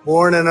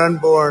 born and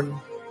unborn,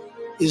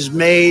 is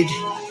made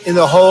in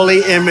the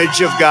holy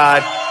image of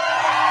God.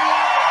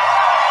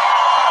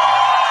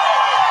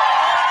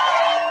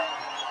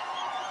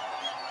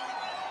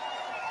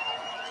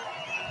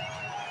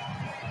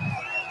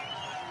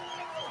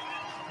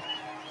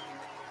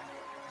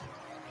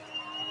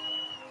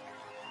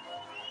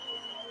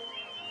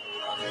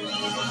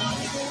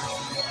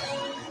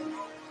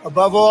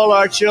 Above all,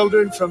 our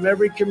children from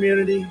every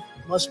community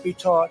must be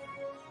taught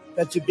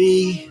that to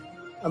be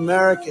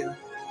American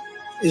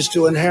is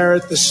to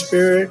inherit the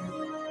spirit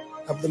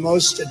of the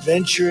most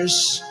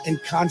adventurous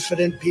and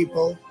confident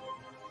people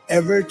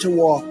ever to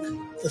walk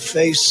the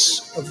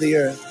face of the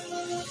earth.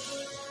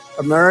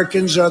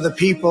 Americans are the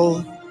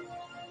people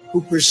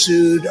who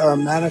pursued our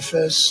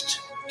manifest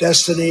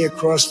destiny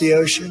across the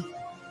ocean,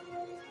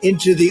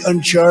 into the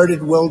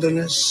uncharted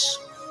wilderness,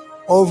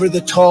 over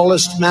the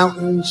tallest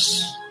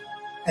mountains,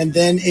 and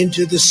then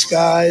into the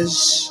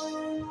skies,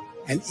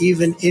 and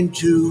even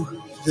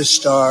into the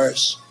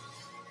stars.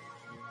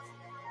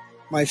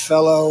 My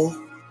fellow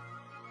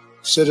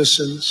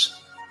citizens,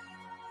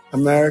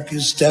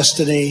 America's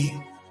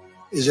destiny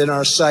is in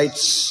our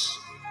sights.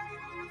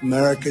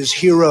 America's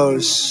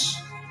heroes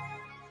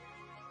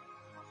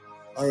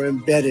are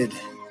embedded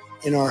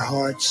in our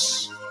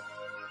hearts.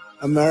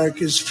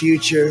 America's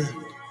future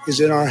is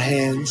in our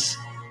hands.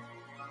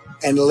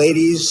 And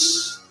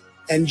ladies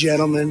and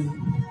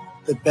gentlemen,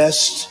 the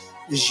best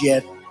is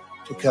yet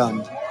to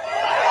come.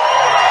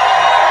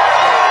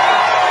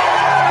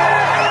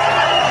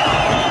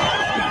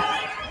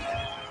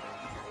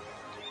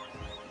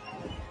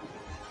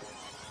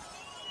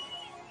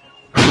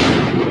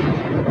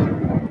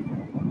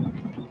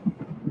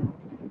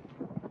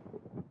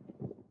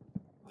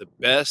 The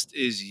best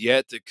is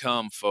yet to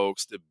come,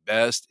 folks. The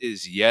best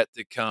is yet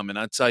to come. And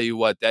I tell you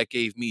what, that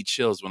gave me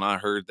chills when I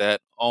heard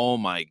that. Oh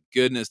my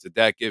goodness, did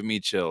that give me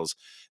chills?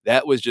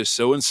 That was just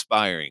so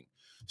inspiring,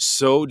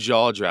 so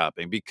jaw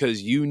dropping,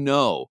 because you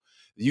know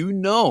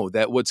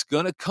that what's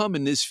going to come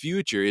in this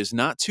future is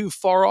not too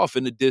far off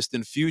in the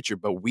distant future,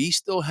 but we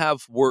still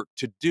have work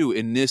to do.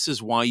 And this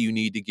is why you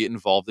need to get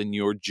involved in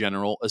your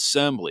General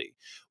Assembly.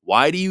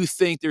 Why do you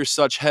think there's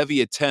such heavy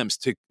attempts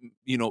to,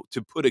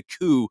 to put a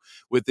coup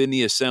within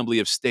the Assembly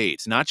of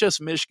States? Not just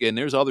Michigan.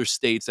 There's other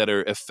states that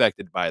are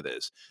affected by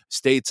this.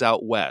 States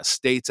out west,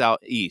 states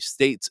out east,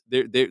 states.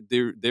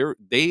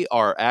 They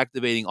are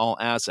activating all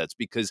assets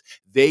because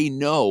they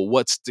know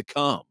what's to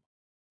come.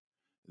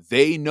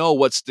 They know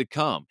what's to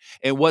come.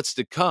 And what's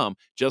to come,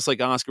 just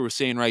like Oscar was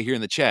saying right here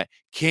in the chat,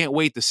 can't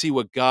wait to see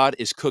what God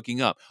is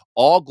cooking up.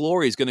 All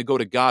glory is going to go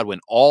to God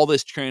when all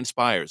this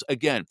transpires.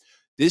 Again,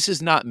 this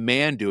is not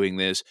man doing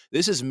this.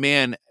 This is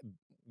man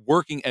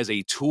working as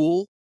a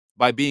tool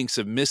by being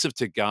submissive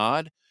to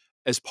God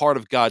as part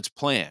of God's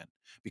plan.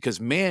 Because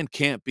man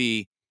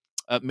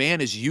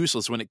is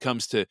useless when it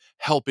comes to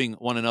helping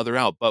one another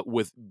out, but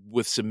with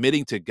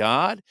submitting to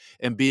God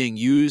and being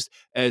used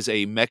as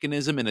a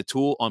mechanism and a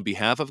tool on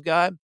behalf of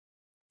God,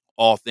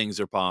 all things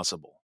are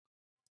possible.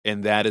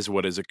 And that is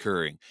what is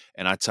occurring.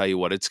 And I tell you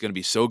what, it's going to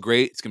be so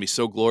great. It's going to be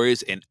so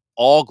glorious. And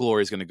all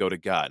glory is going to go to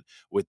God.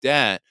 With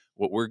that,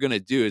 what we're going to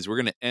do is we're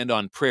going to end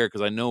on prayer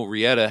because I know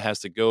Rietta has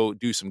to go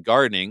do some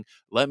gardening.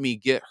 Let me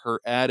get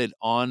her added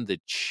on the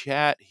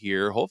chat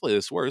here. Hopefully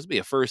this works. This will be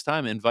a first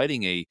time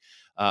inviting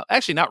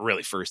actually not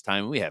really first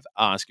time. We have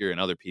Oscar and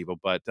other people,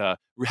 but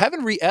we're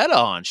having Rietta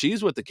on.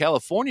 She's with the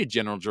California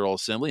General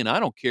Assembly, and I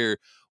don't care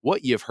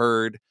what you've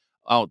heard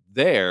out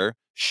there.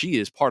 She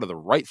is part of the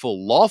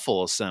rightful,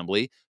 lawful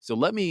assembly. So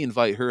let me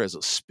invite her as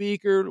a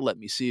speaker. Let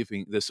me see if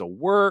this will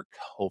work.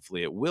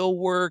 Hopefully it will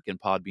work and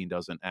Podbean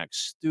doesn't act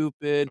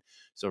stupid.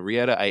 So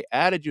Rietta, I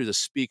added you as a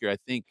speaker. I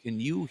think, can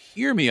you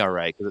hear me all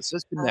right? Because it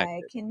says I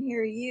connected. can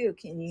hear you.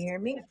 Can you hear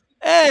me?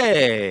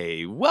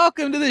 Hey,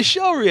 welcome to the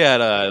show,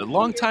 Rietta.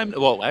 Long time.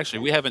 Well,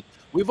 actually,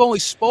 we've only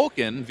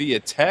spoken via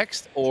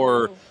text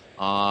or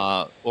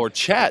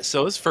chat.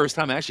 So it's the first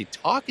time actually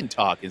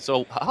talking.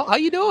 So how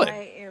you doing?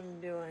 I am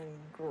doing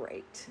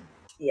great.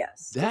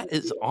 Yes. That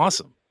is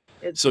awesome.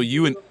 It's So a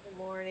you and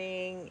beautiful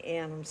morning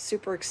and I'm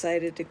super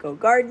excited to go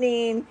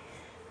gardening.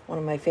 One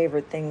of my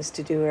favorite things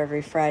to do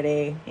every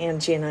Friday.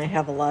 Angie and I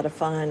have a lot of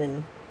fun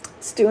and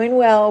it's doing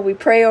well. We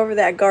pray over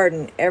that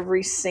garden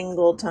every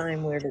single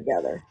time we're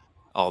together.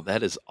 oh,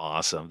 that is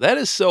awesome. That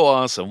is so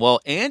awesome. Well,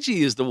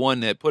 Angie is the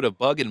one that put a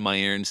bug in my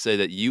ear and said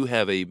that you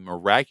have a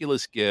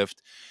miraculous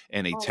gift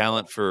and a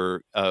talent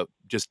for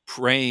just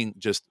praying.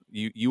 Just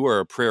you are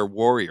a prayer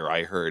warrior,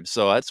 I heard.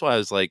 So that's why I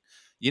was like,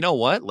 you know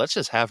what? Let's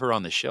just have her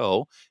on the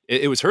show.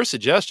 It was her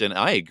suggestion.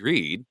 I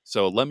agreed.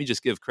 So let me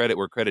just give credit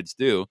where credit's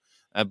due.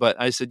 But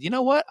I said, you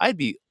know what? I'd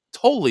be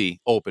totally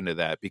open to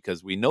that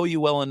because we know you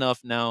well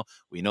enough now.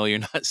 We know you're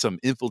not some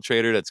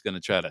infiltrator that's going to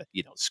try to,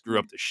 screw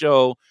up the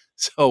show.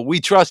 So we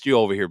trust you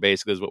over here,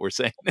 basically, is what we're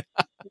saying.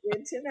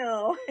 Good to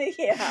know.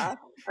 Yeah,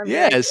 I'm very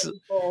Yes.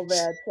 grateful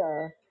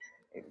that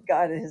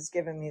God has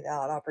given me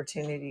that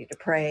opportunity to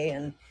pray,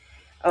 and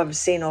I've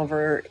seen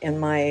over in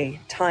my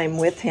time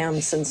with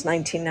Him since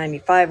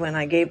 1995 when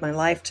I gave my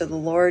life to the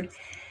Lord,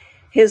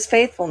 His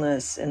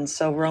faithfulness. And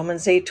so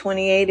Romans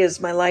 8:28 is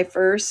my life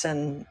verse,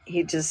 and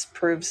He just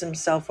proves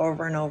Himself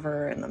over and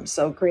over, and I'm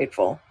so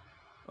grateful.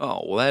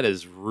 Oh, well, that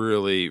is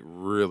really,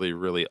 really,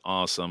 really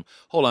awesome.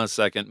 Hold on a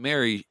second.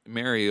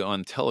 Mary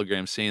on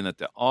Telegram saying that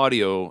the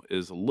audio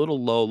is a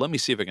little low. Let me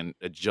see if I can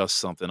adjust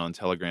something on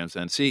Telegram's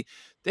end. See,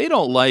 they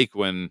don't like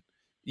when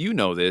you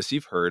know this,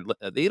 you've heard,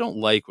 they don't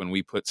like when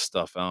we put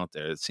stuff out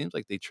there. It seems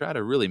like they try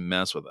to really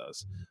mess with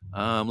us.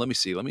 Let me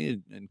see. Let me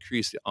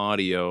increase the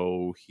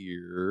audio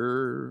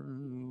here.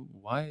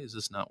 Why is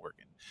this not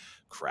working?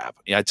 Crap.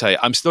 Yeah, I tell you,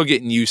 I'm still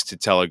getting used to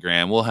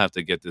Telegram. We'll have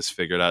to get this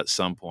figured out at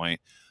some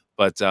point.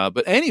 But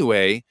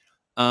anyway,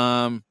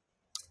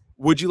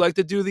 would you like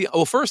to do the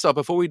first off,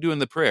 before we do in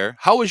the prayer,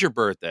 how was your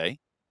birthday?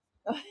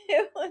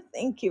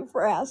 Thank you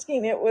for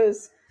asking. It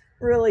was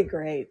really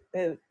great.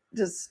 It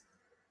just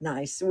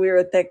nice. We were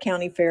at the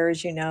county fair,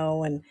 as you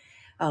know, and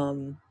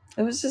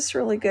it was just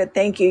really good.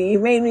 Thank you. You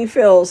made me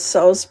feel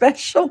so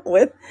special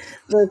with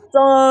the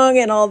song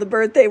and all the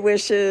birthday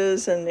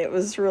wishes, and it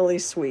was really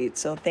sweet.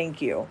 So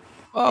thank you. And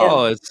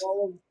Oh, it's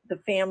all of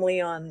the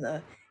family on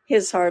the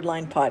His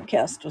Hardline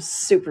podcast was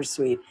super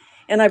sweet.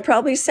 And I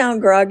probably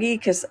sound groggy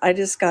because I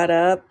just got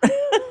up.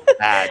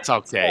 it's So I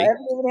okay.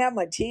 haven't even had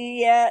my tea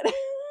yet.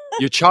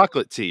 Your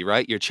chocolate tea,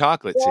 right? Your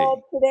chocolate tea.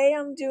 Well, today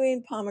I'm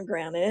doing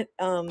pomegranate.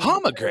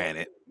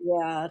 Pomegranate.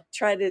 Yeah,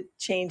 try to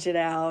change it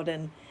out,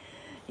 and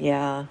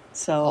yeah. Oh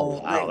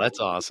So wow, that's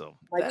awesome.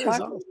 my That is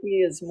awesome. chocolate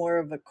tea is more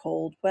of a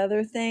cold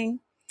weather thing.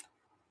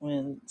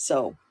 And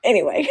so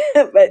anyway,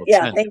 but Well,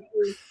 yeah, thank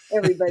you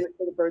everybody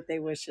for the birthday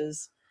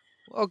wishes.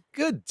 well,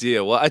 good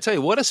deal. Well, I tell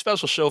you, what a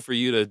special show for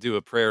you to do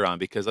a prayer on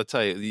because I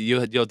tell you,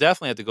 you'll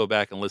definitely have to go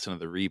back and listen to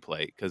the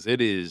replay because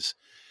it is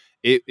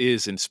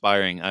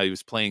inspiring. I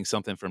was playing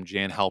something from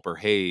Jan Halper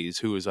Hayes,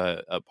 who is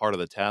a part of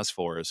the task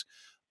force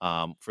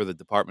for the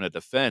Department of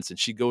Defense, and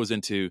she goes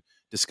into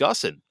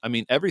discussing. I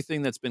mean,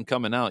 everything that's been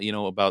coming out,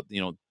 about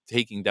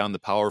taking down the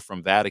power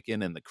from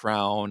Vatican and the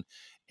Crown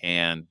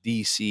and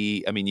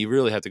DC. I mean, you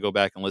really have to go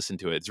back and listen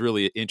to it. It's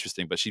really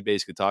interesting. But she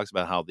basically talks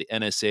about how the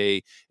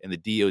NSA and the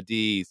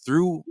DoD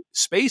through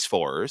Space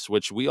Force,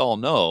 which we all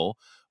know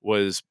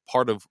was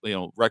part of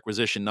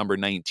requisition number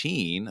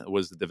 19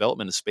 was the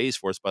development of Space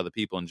Force by the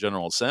people in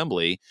General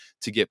Assembly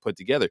to get put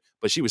together.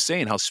 But she was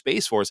saying how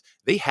Space Force,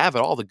 they have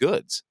all the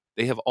goods.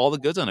 They have all the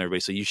goods on everybody.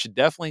 So you should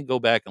definitely go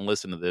back and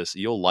listen to this.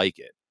 You'll like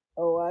it.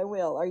 Oh, I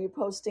will. Are you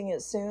posting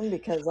it soon?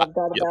 Because I've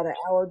got Yep. about an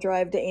hour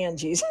drive to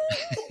Angie's.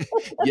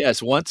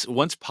 Yes, once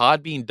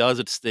Podbean does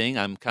its thing,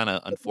 I'm kind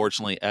of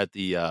unfortunately at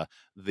the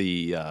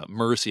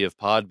mercy of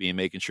Podbean,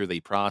 making sure they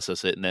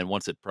process it, and then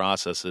once it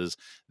processes,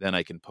 then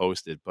I can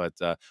post it. But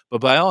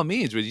by all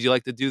means, would you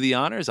like to do the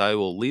honors? I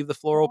will leave the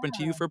floor open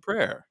to you for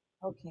prayer.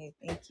 Okay,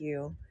 thank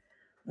you.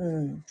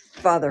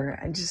 Father,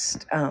 I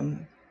just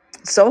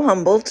so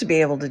humbled to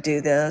be able to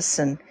do this.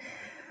 And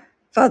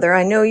Father,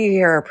 I know you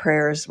hear our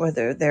prayers,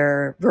 whether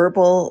they're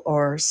verbal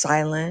or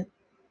silent.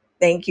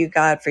 Thank you,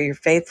 God, for your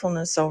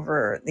faithfulness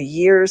over the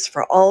years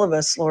for all of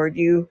us, Lord.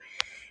 You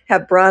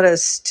have brought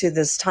us to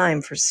this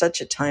time for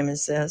such a time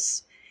as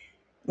this.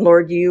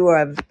 Lord, you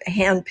have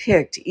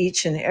handpicked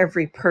each and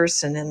every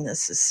person in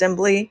this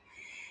assembly.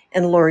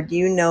 And Lord,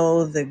 you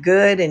know the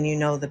good and you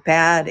know the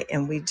bad,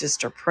 and we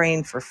just are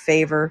praying for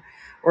favor.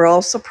 We're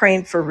also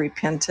praying for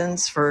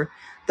repentance for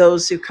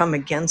those who come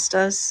against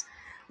us.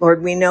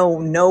 Lord, we know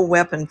no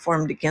weapon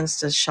formed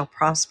against us shall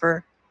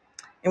prosper.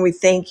 And we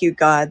thank you,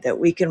 God, that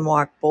we can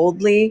walk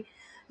boldly,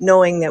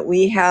 knowing that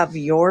we have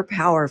your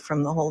power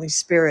from the Holy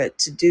Spirit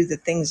to do the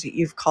things that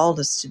you've called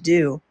us to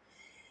do.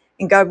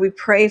 And God, we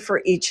pray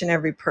for each and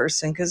every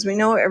person because we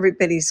know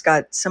everybody's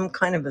got some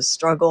kind of a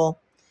struggle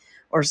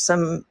or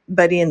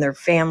somebody in their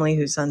family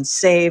who's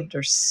unsaved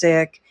or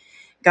sick.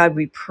 God,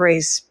 we pray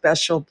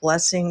special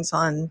blessings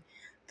on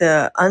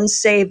the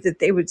unsaved, that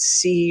they would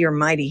see your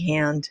mighty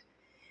hand.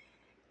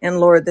 And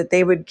Lord, that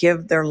they would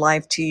give their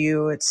life to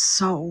you. It's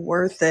so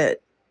worth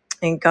it.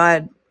 And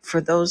God,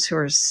 for those who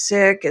are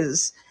sick,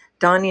 as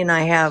Donnie and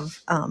I have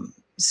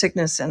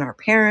sickness in our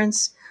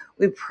parents,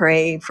 we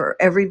pray for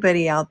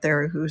everybody out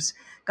there who's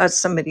got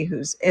somebody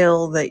who's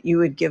ill, that you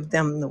would give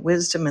them the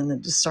wisdom and the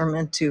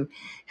discernment to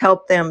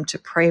help them, to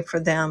pray for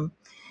them.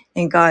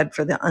 And God,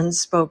 for the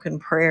unspoken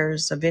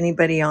prayers of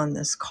anybody on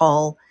this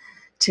call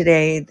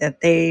today,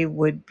 that they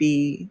would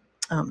be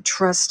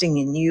trusting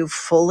in you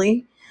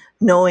fully,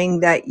 knowing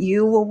that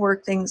you will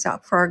work things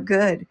out for our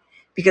good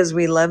because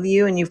we love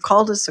you and you've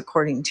called us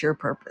according to your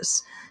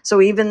purpose. So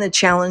even the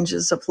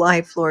challenges of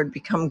life, Lord,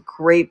 become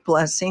great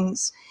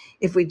blessings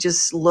if we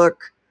just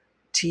look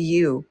to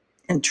you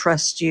and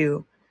trust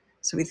you.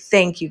 So we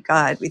thank you,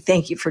 God. We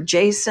thank you for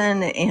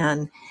Jason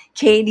and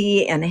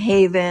Katie and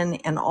Haven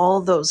and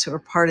all those who are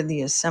part of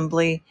the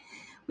assembly.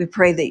 We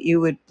pray that you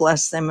would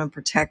bless them and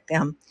protect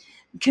them.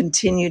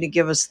 Continue to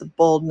give us the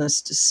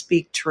boldness to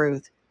speak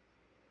truth.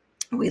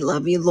 We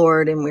love you,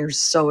 Lord, and we're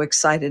so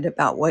excited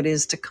about what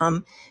is to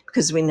come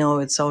because we know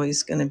it's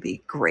always going to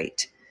be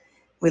great.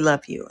 We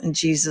love you. In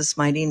Jesus'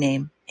 mighty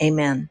name,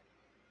 amen.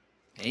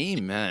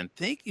 Amen.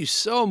 Thank you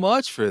so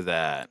much for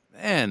that.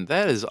 Man,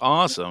 that is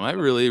awesome. I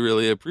really,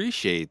 really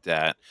appreciate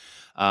that.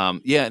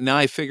 Yeah, now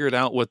I figured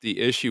out what the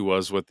issue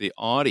was with the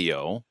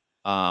audio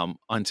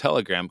on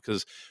Telegram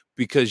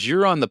because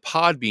you're on the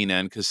Podbean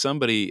end because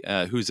somebody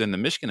who's in the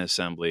Michigan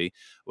Assembly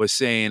was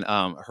saying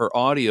her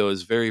audio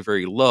is very,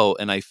 very low,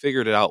 and I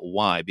figured it out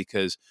why.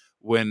 Because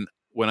when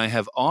I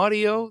have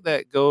audio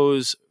that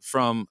goes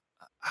from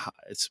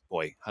it's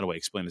boy, how do I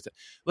explain it?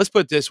 Let's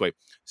put it this way.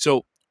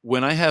 So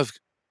when I have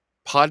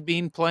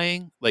Podbean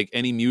playing, like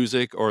any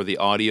music or the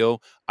audio,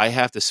 I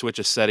have to switch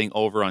a setting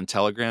over on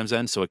Telegram's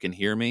end so it can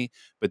hear me.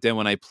 But then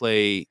when I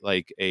play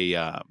like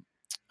how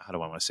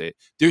do I want to say it?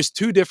 There's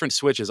two different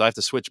switches. I have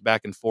to switch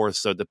back and forth.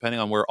 So depending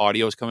on where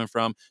audio is coming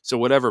from, so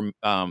whatever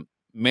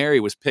Mary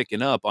was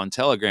picking up on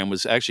Telegram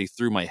was actually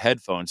through my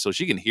headphones, so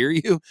she can hear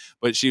you.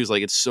 But she was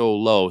like, "It's so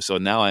low." So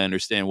now I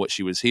understand what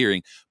she was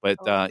hearing. But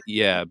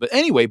yeah. But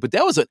anyway, but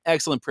that was an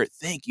excellent prayer.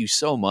 Thank you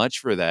so much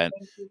for that.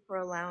 Thank you for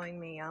allowing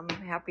me. I'm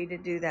happy to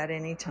do that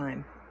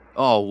anytime.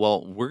 Oh,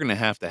 well, we're gonna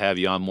have to have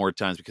you on more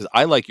times because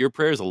I like your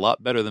prayers a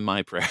lot better than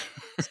my prayer.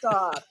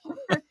 Stop.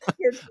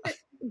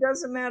 It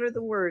doesn't matter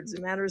the words,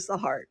 it matters the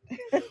heart.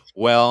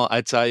 Well, I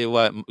tell you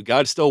what,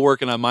 God's still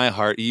working on my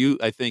heart.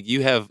 I think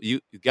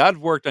God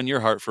worked on your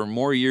heart for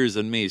more years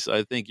than me, so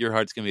I think your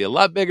heart's gonna be a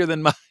lot bigger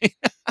than mine.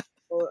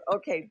 Well,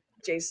 okay,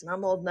 Jason,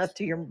 I'm old enough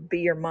to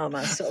be your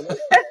mama, so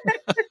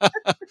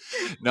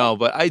No,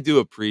 but I do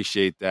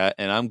appreciate that,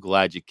 and I'm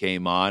glad you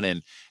came on,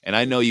 and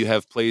I know you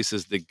have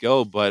places to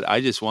go, but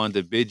I just wanted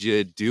to bid you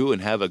adieu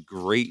and have a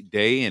great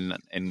day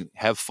and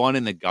have fun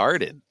in the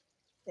garden.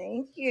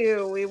 thank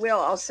you. We will.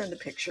 I'll send a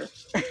picture.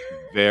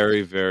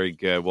 Very, very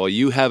good. Well,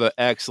 you have an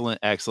excellent,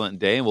 excellent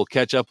day, and we'll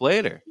catch up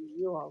later.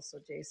 You also,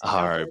 Jason. All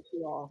God right. bless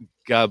you all.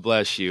 God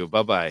bless you.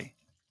 Bye-bye.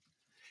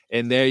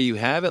 And there you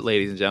have it,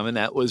 ladies and gentlemen.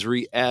 That was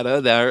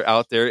Rietta there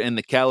out there in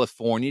the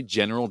California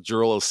General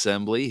Jural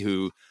Assembly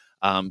who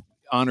um,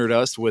 honored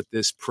us with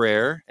this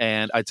prayer.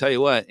 And I tell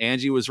you what,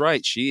 Angie was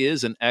right. She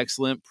is an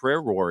excellent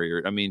prayer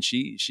warrior. I mean,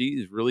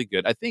 she's really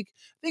good. I think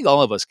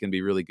all of us can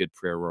be really good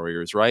prayer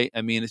warriors, right?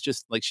 I mean, it's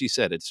just like she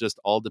said, it's just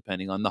all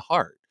depending on the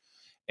heart.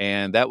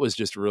 And that was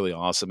just really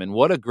awesome. And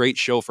what a great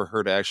show for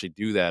her to actually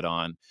do that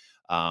on.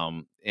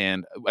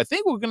 And I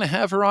think we're going to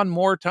have her on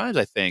more times.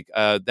 I think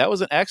that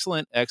was an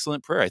excellent,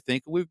 excellent prayer. I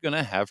think we're going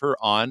to have her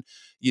on,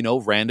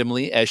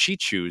 randomly as she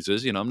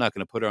chooses. I'm not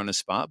going to put her on the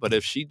spot, but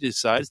if she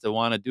decides to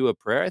want to do a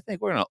prayer, I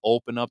think we're going to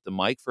open up the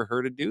mic for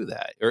her to do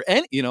that. Or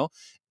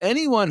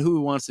anyone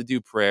who wants to do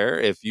prayer,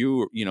 if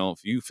you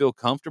feel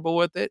comfortable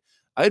with it,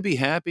 I'd be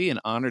happy and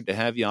honored to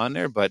have you on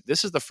there, but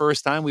this is the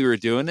first time we were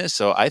doing this,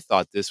 so I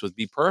thought this would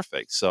be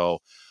perfect. So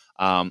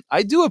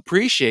I do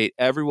appreciate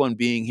everyone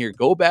being here.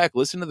 Go back,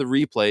 listen to the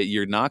replay.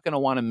 You're not going to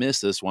want to miss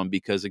this one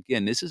because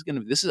again, I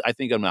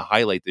think I'm going to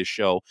highlight this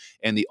show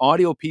and the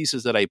audio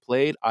pieces that I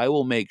played. I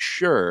will make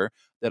sure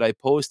that I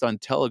post on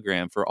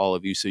Telegram for all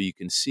of you so you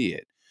can see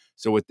it.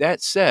 So with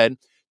that said,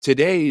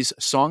 today's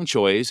song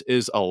choice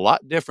is a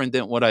lot different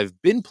than what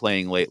I've been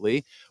playing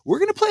lately. We're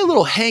going to play a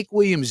little Hank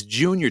Williams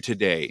Jr.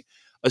 today.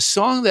 A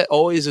song that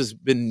always has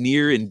been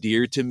near and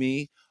dear to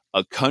me,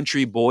 A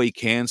Country Boy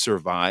Can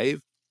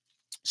Survive.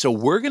 So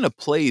we're going to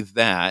play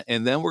that,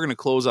 and then we're going to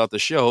close out the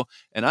show,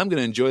 and I'm going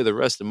to enjoy the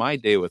rest of my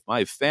day with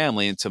my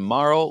family. And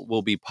tomorrow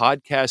will be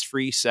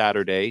podcast-free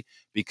Saturday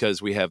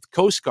because we have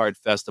Coast Guard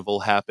Festival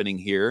happening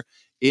here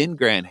in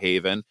Grand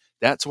Haven.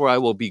 That's where I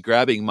will be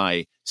grabbing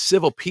my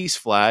civil peace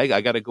flag.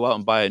 I got to go out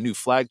and buy a new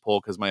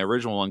flagpole because my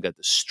original one got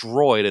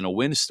destroyed in a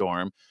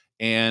windstorm.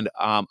 And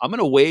I'm going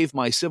to wave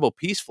my civil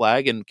peace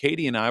flag, and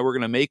Katie and I, we're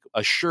going to make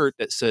a shirt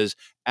that says,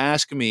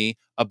 "Ask me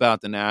about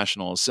the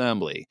National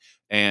Assembly."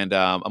 And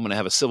I'm going to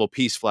have a civil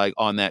peace flag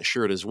on that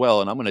shirt as well.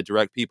 And I'm going to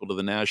direct people to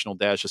the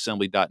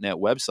national-assembly.net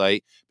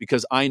website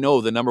because I know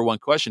the number one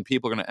question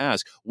people are going to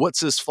ask, what's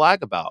this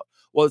flag about?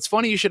 Well, it's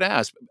funny you should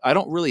ask. I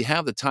don't really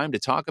have the time to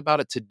talk about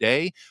it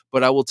today,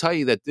 but I will tell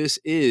you that this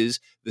is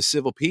the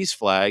civil peace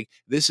flag.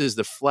 This is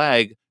the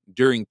flag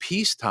during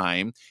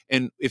peacetime.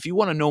 And if you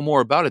want to know more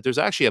about it, there's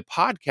actually a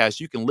podcast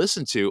you can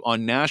listen to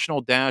on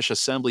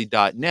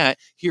national-assembly.net.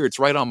 Here, it's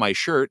right on my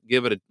shirt.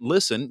 Give it a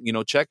listen,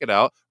 check it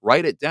out,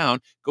 write it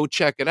down, go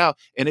check it out.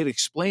 And it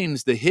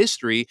explains the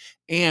history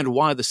and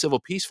why the civil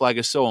peace flag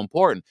is so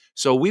important.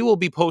 So we will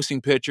be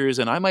posting pictures,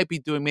 and I might be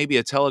doing maybe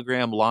a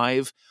Telegram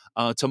live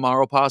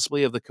tomorrow,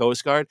 possibly, of the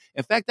Coast Guard.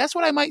 In fact, that's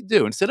what I might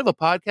do. Instead of a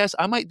podcast,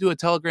 I might do a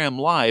Telegram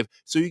live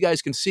so you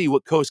guys can see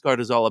what Coast Guard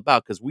is all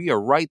about because we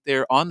are right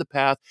there on the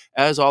path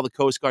as all the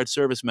Coast Guard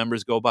service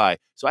members go by.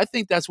 So I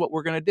think that's what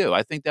we're going to do.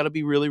 I think that'll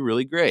be really,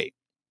 really great.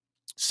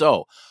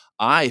 So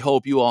I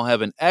hope you all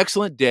have an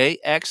excellent day,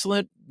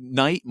 excellent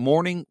night,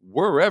 morning,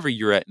 wherever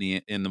you're at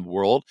in the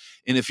world.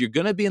 And if you're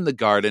going to be in the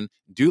garden,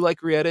 do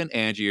like Rietta and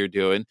Angie are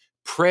doing.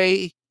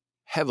 Pray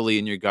heavily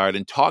in your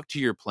garden. Talk to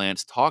your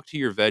plants. Talk to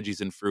your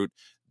veggies and fruit.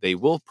 They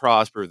will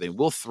prosper. They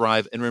will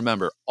thrive. And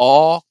remember,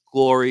 all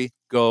glory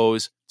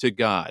goes to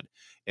God.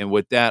 And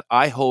with that,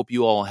 I hope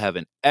you all have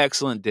an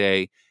excellent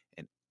day,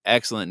 an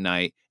excellent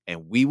night.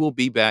 And we will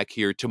be back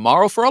here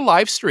tomorrow for a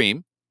live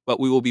stream, but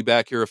we will be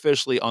back here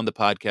officially on the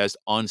podcast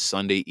on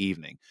Sunday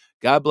evening.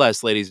 God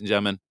bless, ladies and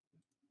gentlemen.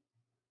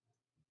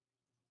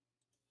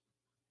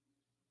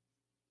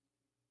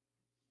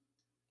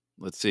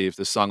 Let's see if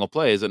this song will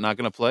play. Is it not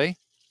going to play?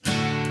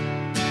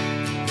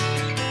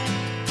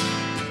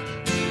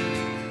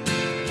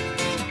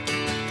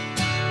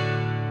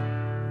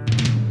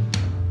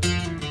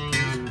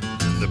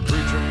 The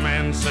preacher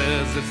man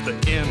says it's the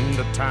end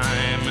of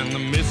time, and the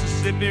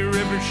Mississippi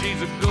River,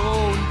 she's a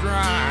going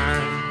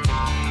dry.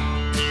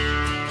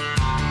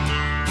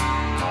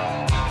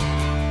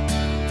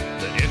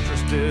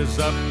 Is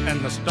up and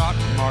the stock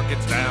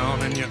market's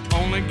down, and you're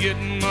only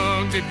getting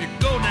mugged if you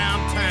go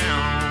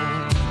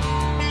downtown.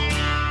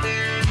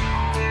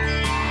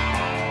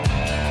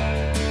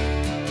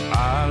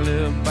 I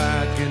live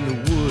back in the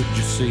woods,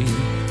 you see,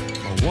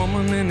 a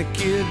woman and the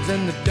kids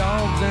and the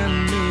dogs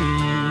and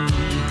me.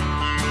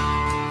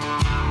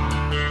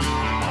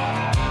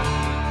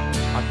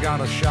 I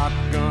got a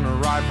shotgun, a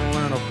rifle,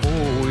 and a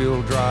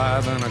four-wheel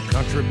drive, and a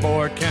country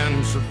boy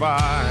can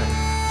survive.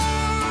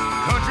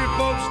 Country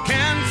folks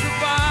can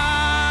survive.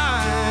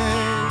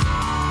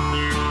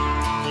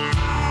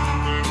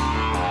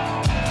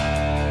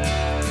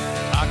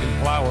 I can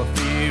plow a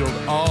field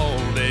all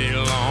day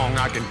long.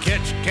 I can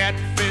catch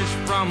catfish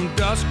from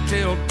dusk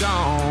till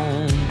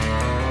dawn.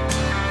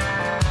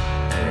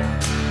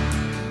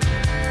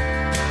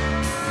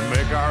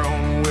 Make our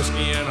own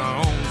whiskey and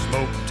our own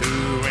smoke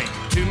too. Ain't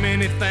too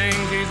many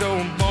things these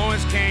old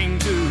boys can't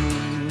do.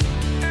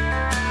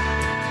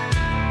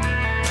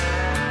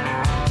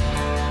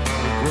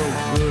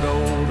 Good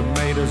old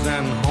tomatoes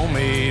and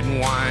homemade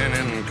wine,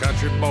 and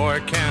country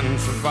boy can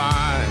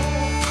survive.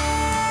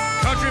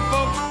 Country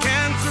folks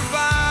can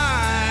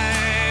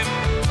survive.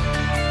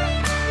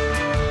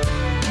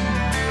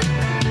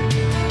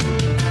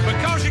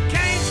 Because you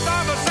can't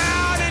starve us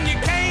out and you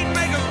can't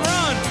make us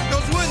run.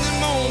 Those when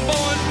them old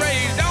boys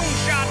raised on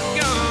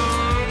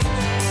shotguns.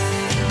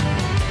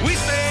 We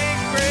say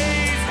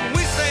grace,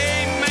 we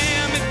say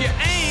ma'am. If you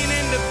ain't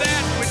into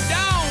that, we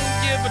don't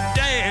give a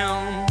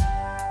damn.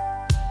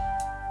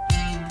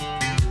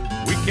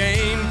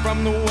 Came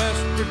from the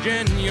West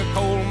Virginia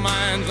coal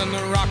mines and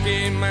the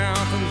Rocky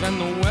Mountains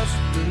and the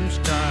western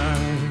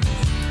skies.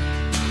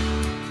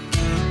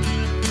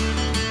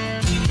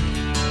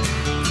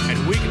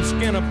 And we can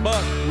skin a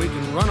buck, we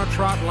can run a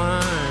trot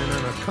line,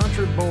 and a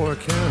country boy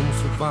can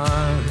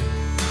survive.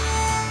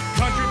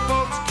 Country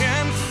folks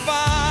can survive.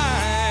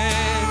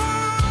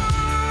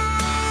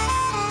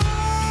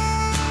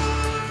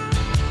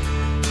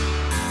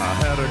 I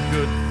had a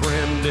good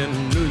friend in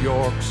New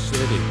York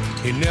City.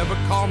 He never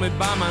called me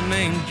by my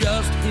name,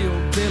 just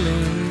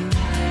Hillbilly.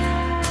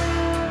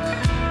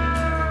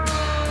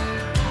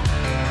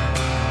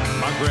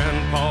 My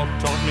grandpa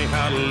taught me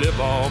how to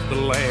live off the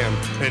land,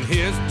 and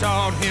his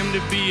taught him to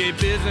be a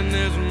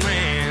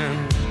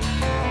businessman.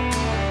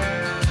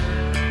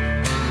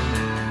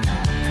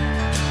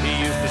 He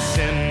used to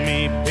send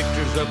me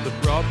pictures of the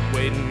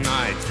Broadway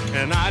nights,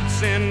 and I'd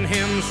send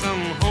him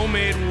some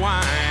homemade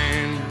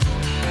wine.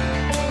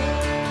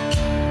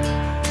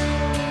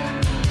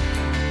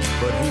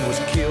 But he was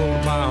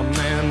killed by a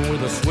man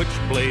with a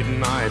switchblade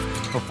knife.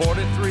 For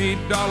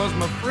 $43,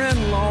 my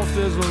friend lost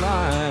his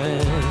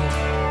life.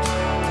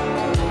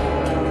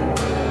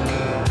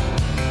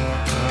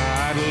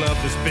 I'd love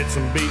to spit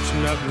some beach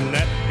nut in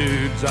that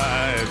dude's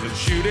eyes and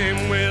shoot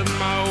him with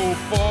my old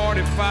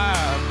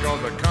 45,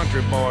 cause a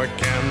country boy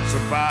can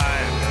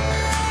survive.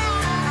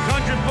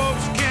 Country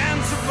folks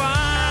can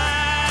survive.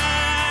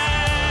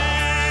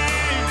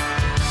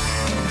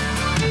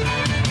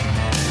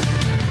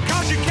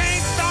 Cause you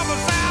can't stop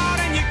us out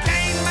and you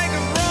can't make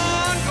us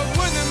run, cause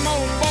we're them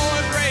old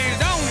boys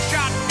raised on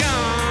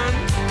shotgun.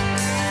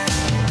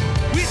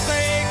 We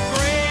say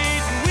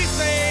grace and we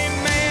say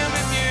ma'am.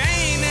 If you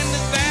ain't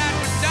into that,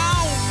 we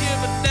don't give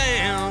a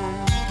damn.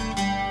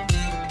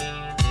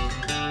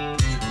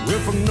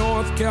 We're from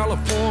North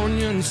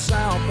California and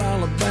South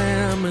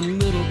Alabama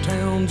and little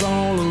towns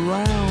all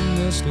around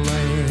this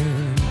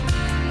land.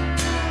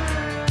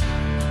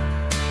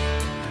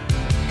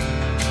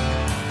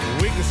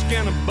 We can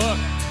skin a buck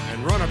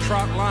and run a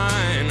trot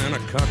line, and a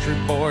country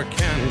boy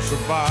can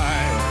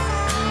survive.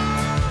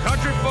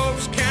 Country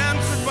folks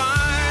can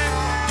survive.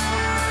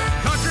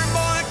 Country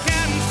boy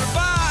can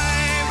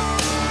survive.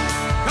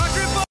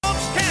 Country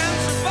folks can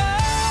survive.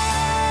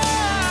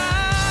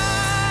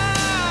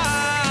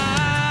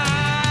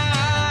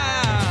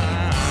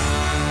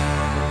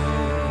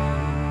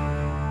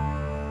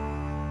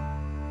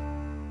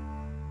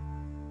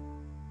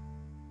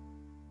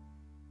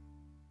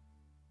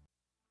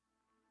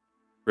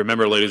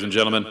 Remember, ladies and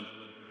gentlemen,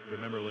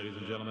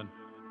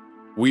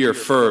 we are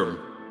firm,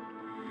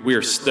 we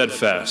are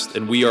steadfast,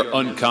 and we are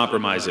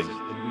uncompromising.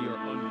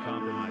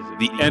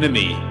 The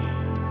enemy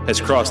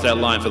has crossed that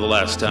line for the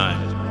last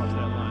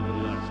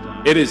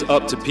time. It is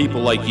up to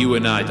people like you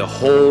and I to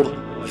hold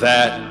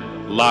that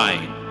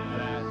line.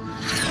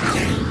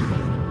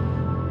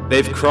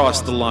 They've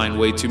crossed the line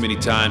way too many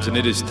times, and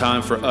it is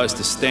time for us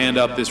to stand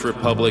up this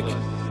republic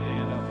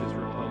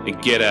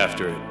and get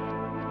after it.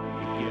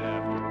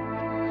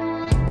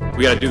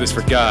 We got to do this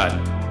for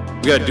God.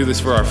 We got to do this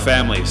for our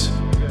families.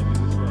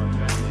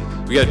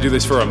 We got to do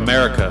this for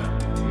America,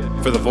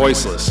 for the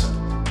voiceless.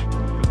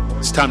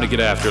 It's time to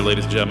get after it,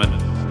 ladies and gentlemen.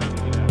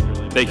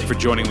 Thank you for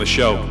joining the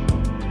show.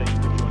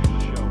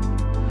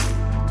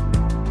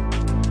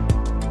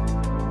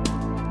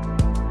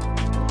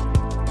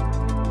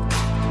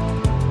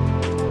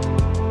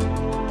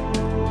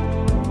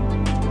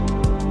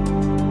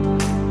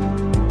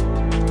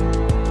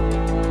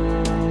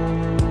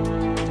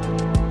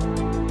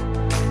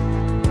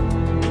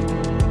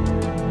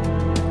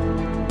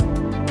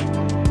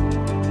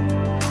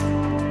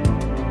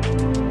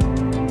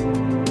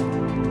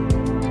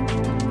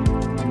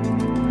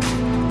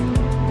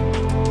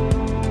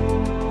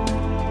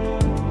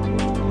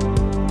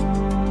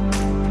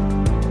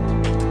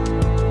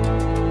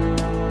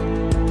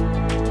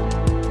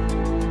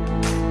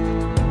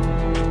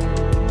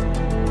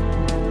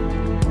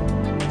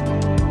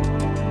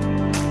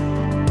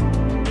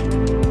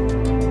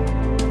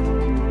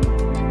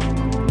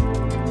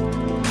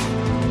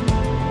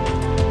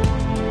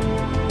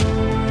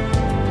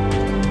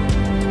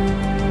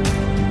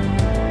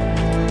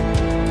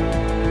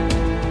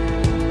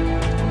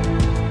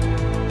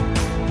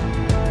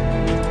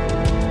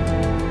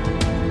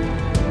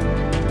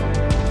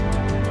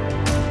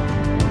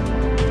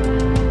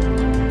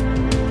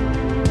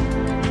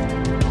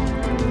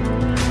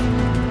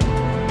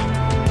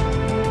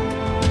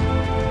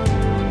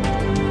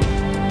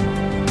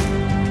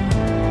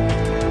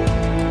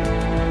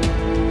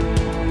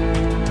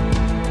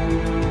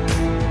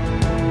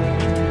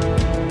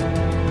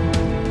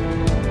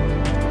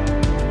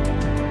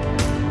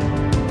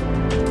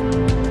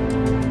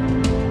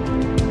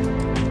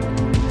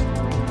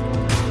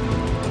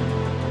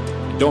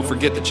 Don't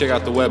forget to check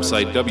out the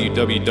website,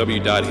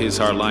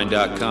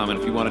 www.hishardline.com. And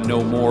if you want to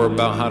know more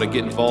about how to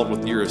get involved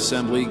with your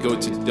assembly, go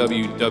to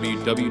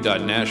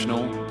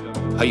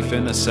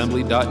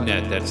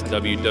www.national-assembly.net. That's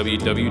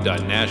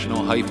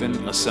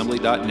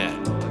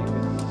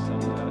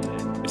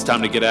www.national-assembly.net. It's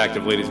time to get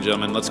active, ladies and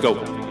gentlemen. Let's go.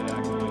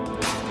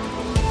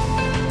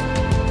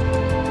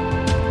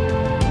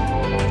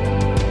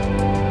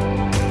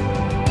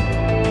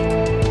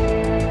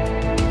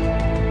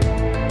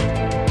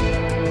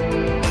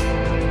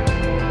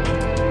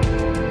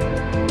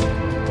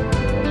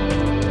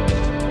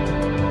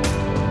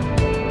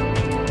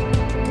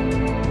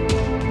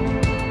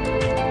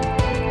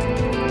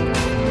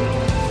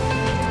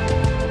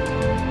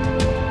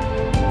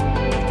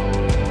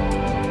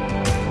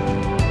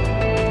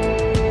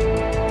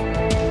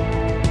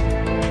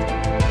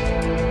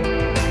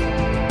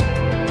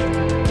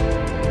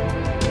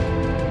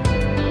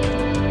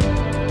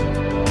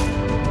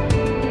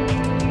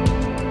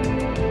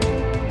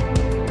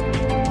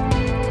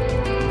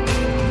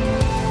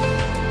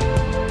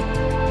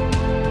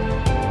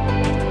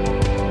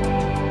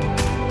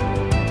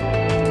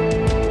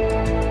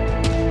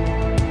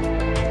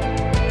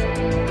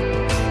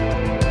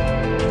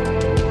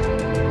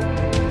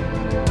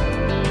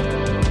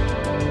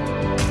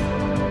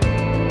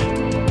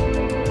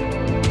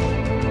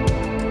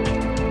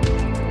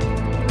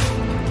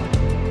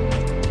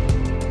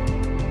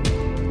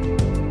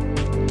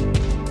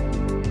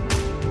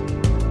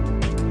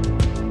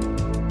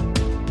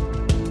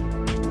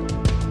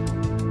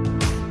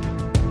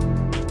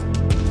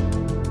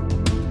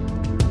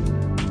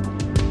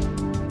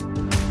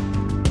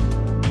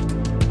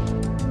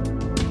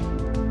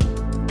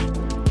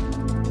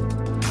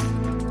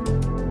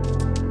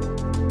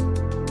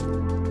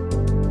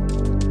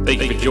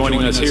 Thank you for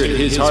joining us here at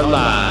His Hard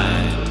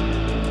Line.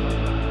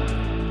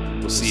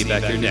 We'll see you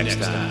back here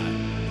next time.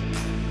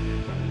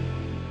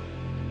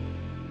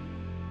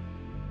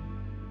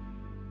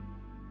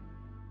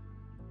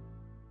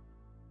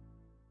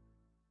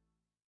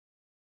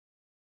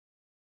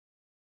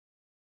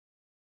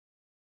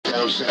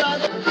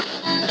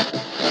 Stop.